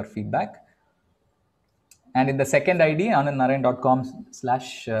know your feedback. And in the second ID, anandnarayan.com/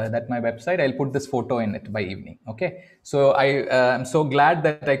 that my website, I'll put this photo in it by evening. Okay. So I am so glad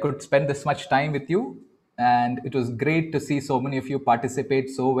that I could spend this much time with you. And it was great to see so many of you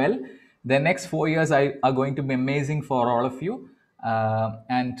participate so well. The next 4 years are going to be amazing for all of you,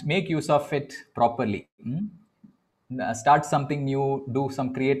 and make use of it properly. Start something new, do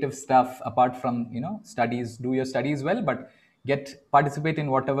some creative stuff apart from studies. Do your studies well, but participate in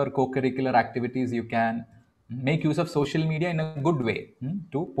whatever co-curricular activities you can. Make use of social media in a good way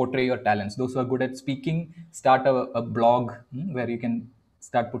to portray your talents. Those who are good at speaking, start a blog where you can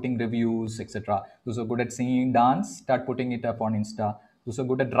start putting reviews, etc. Those who are good at singing, dance, start putting it up on Insta. Those who are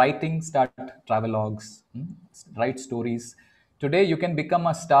good at writing, start travelogues, write stories. Today, you can become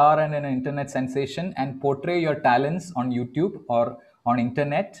a star and an internet sensation and portray your talents on YouTube or on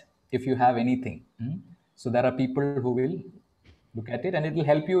internet if you have anything. So there are people who will look at it, and it will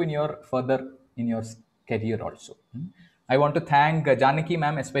help you in your career also. I want to thank Janaki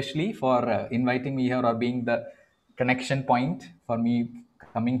ma'am especially for inviting me here or being the connection point for me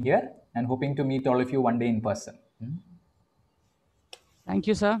coming here, and hoping to meet all of you one day in person. Thank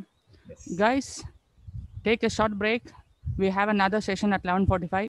you, sir. Yes. Guys, take a short break. We have another session at 11:45.